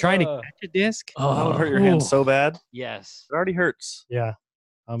 No. And trying to catch a disc. That would hurt your hand so bad. Yes. It already hurts, Yeah.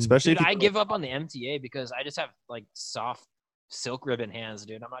 especially Dude, if you I give up on the MTA because I just have like soft silk ribbon hands,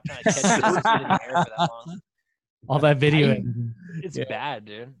 dude. I'm not trying to catch this in the air for that long. all that video. It's bad,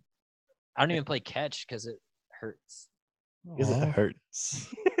 dude. I don't even play catch because it hurts. because it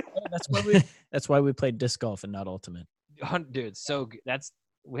hurts. That's why we played disc golf and not ultimate. Dude, so good.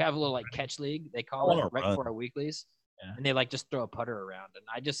 We have a little like catch league, they call wanna it, right run. before our weeklies. Yeah. And they like just throw a putter around. And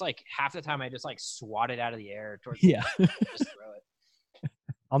I just like half the time I just like swat it out of the air towards Yeah. just throw it.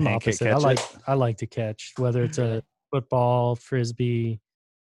 I'm the Pancake opposite. catch I like to catch, whether it's a football, frisbee,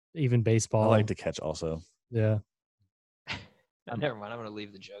 even baseball. I like to catch also. Yeah. Never mind, I'm gonna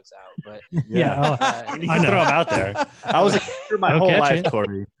leave the jokes out. But Yeah. You I can know. throw them out there. I was a catcher my I'll whole catch life, it.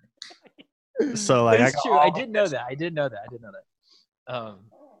 Corey. So like, it's true. I did know that. I did know that.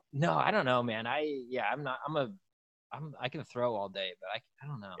 No, I don't know, man. I can throw all day, but I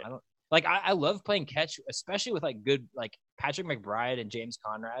don't know. I don't like. I love playing catch, especially with like good like Patrick McBride and James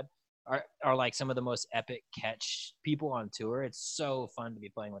Conrad are like some of the most epic catch people on tour. It's so fun to be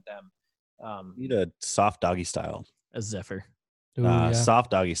playing with them. need a soft doggy style. A Zephyr. Ooh, yeah.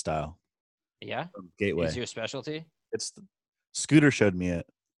 Soft doggy style. Yeah, Gateway. is your specialty? Scooter showed me it.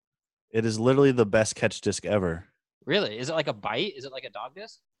 It is literally the best catch disc ever. Really? Is it like a bite? Is it like a dog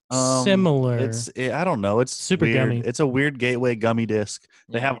disc? Similar. I don't know. It's Super weird. gummy. It's a weird gateway gummy disc.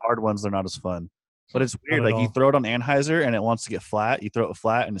 They Yeah. have hard ones. They're not as fun. But it's weird. Not at Like you all. throw it on Anheuser and it wants to get flat. You throw it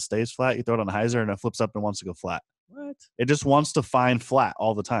flat and it stays flat. You throw it on Heiser and it flips up and wants to go flat. What? It just wants to find flat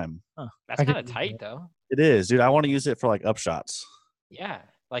all the time. That's I could kind of do tight that. though. It is, dude. I want to use it for like upshots. Yeah,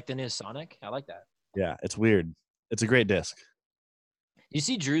 like the new Sonic. I like that. Yeah, it's weird. It's a great disc. You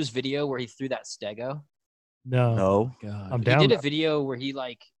see Drew's video where he threw that Stego? no. No. God. I'm He down. did a video where he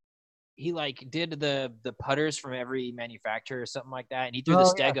did the putters from every manufacturer or something like that, and he threw the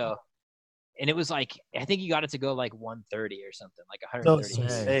Oh, yeah. Stego, and it was like I think he got it to go like 130 or something, like So,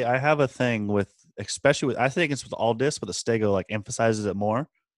 130. hey, I have a thing with, especially with, I think it's with all discs, but the Stego like emphasizes it more.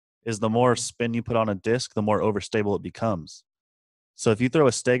 is the more spin you put on a disc, the more overstable it becomes. So if you throw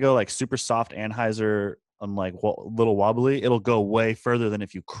a Stego like super soft anhyzer on like little wobbly, it'll go way further than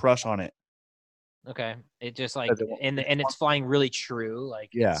if you crush on it. Okay, it just like and it's flying really true. Like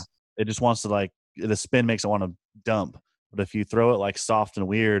it just wants to like the spin makes it want to dump. But if you throw it like soft and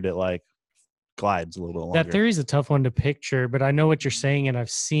weird, it like glides a little bit longer. That theory is a tough one to picture, but I know what you're saying, and I've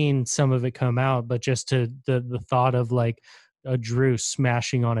seen some of it come out. But just to the thought of like a Drew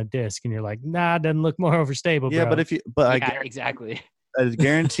smashing on a disc, and you're like, nah, it doesn't look more overstable. Yeah, bro. Exactly. I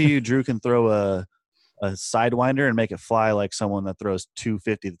guarantee you, Drew can throw a Sidewinder and make it fly like someone that throws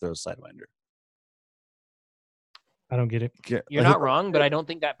 250 that throws Sidewinder. I don't get it. You're not wrong, but I don't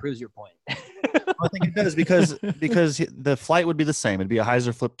think that proves your point. I think it does because the flight would be the same. It'd be a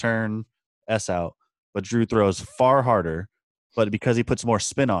hyzer flip turn S out, but Drew throws far harder, but because he puts more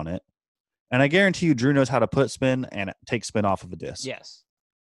spin on it. And I guarantee you, Drew knows how to put spin and take spin off of a disc. Yes.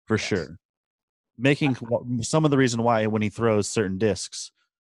 For sure. Making some of the reason why when he throws certain discs,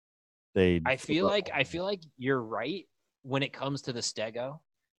 I feel like you're right when it comes to the Stego.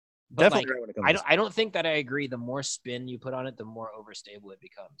 But definitely right I don't think that I agree. The more spin you put on it, the more overstable it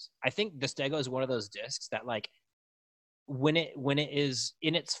becomes. I think the Stego is one of those discs that like when it is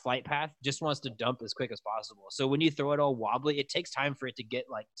in its flight path, just wants to dump as quick as possible. So when you throw it all wobbly, it takes time for it to get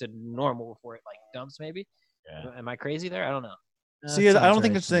like to normal before it like dumps. Maybe. Yeah. Am I crazy there? I don't know. See, I don't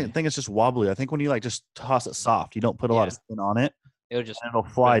think it's just wobbly. I think when you like just toss it soft, you don't put a lot of spin on it. It'll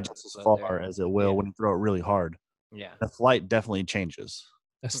fly just as far as it will when you throw it really hard. Yeah, the flight definitely changes.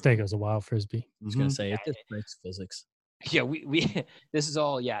 That Stego's a wild frisbee. I was gonna say it just breaks physics. Yeah, we this is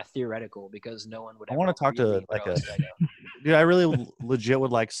all theoretical because no one would. I want to talk to like a dude. I really legit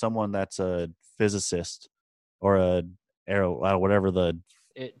would like someone that's a physicist or a whatever the.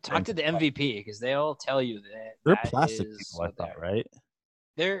 Talk to the MVP because they'll tell you that they're plastic people. I thought, right?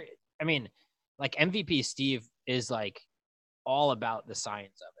 I mean, like MVP Steve is like all about the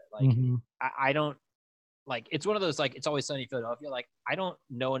science of it. Like I don't like. It's one of those like It's Always Sunny in Philadelphia. Like I don't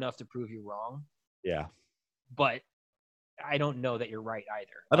know enough to prove you wrong. Yeah, but I don't know that you're right either.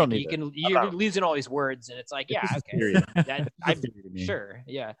 I don't need. You're losing all these words, and it's like, okay, sure,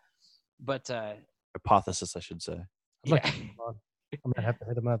 yeah, but hypothesis, I should say. I'm gonna have to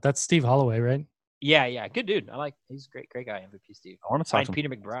hit him up. That's Steve Holloway, right? Yeah, good dude. He's a great guy, MVP Steve. I want to talk to Peter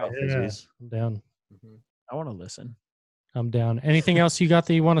McBride. Yeah, I'm down. I want to listen. I'm down. Anything else you got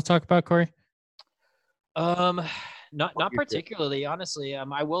that you want to talk about, Corey? Not particularly, honestly.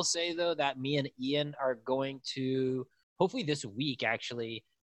 I will say though that me and Ian are going to hopefully this week actually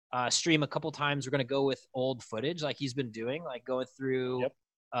stream a couple times. We're gonna go with old footage like he's been doing, like going through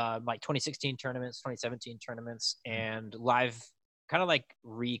like 2016 tournaments, 2017 tournaments, and live. Kind of like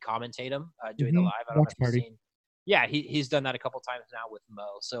re-commentate them, doing the live. I don't know if you've seen. Yeah, he's done that a couple times now with Mo.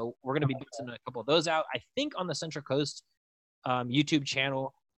 So we're going to be putting a couple of those out. I think on the Central Coast YouTube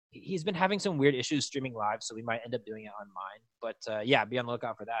channel, he's been having some weird issues streaming live, so we might end up doing it on mine. But be on the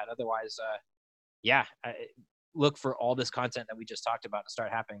lookout for that. Otherwise, look for all this content that we just talked about to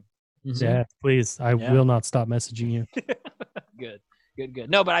start happening. Yeah, please. I will not stop messaging you. Good.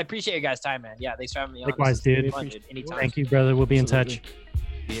 No, but I appreciate you guys' time, man. Yeah, thanks for having me on. Likewise, dude. Anytime. Thank you, brother. We'll be in touch.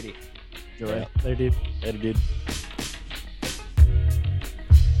 Beauty. You're right. Later, dude.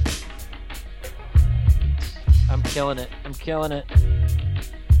 I'm killing it.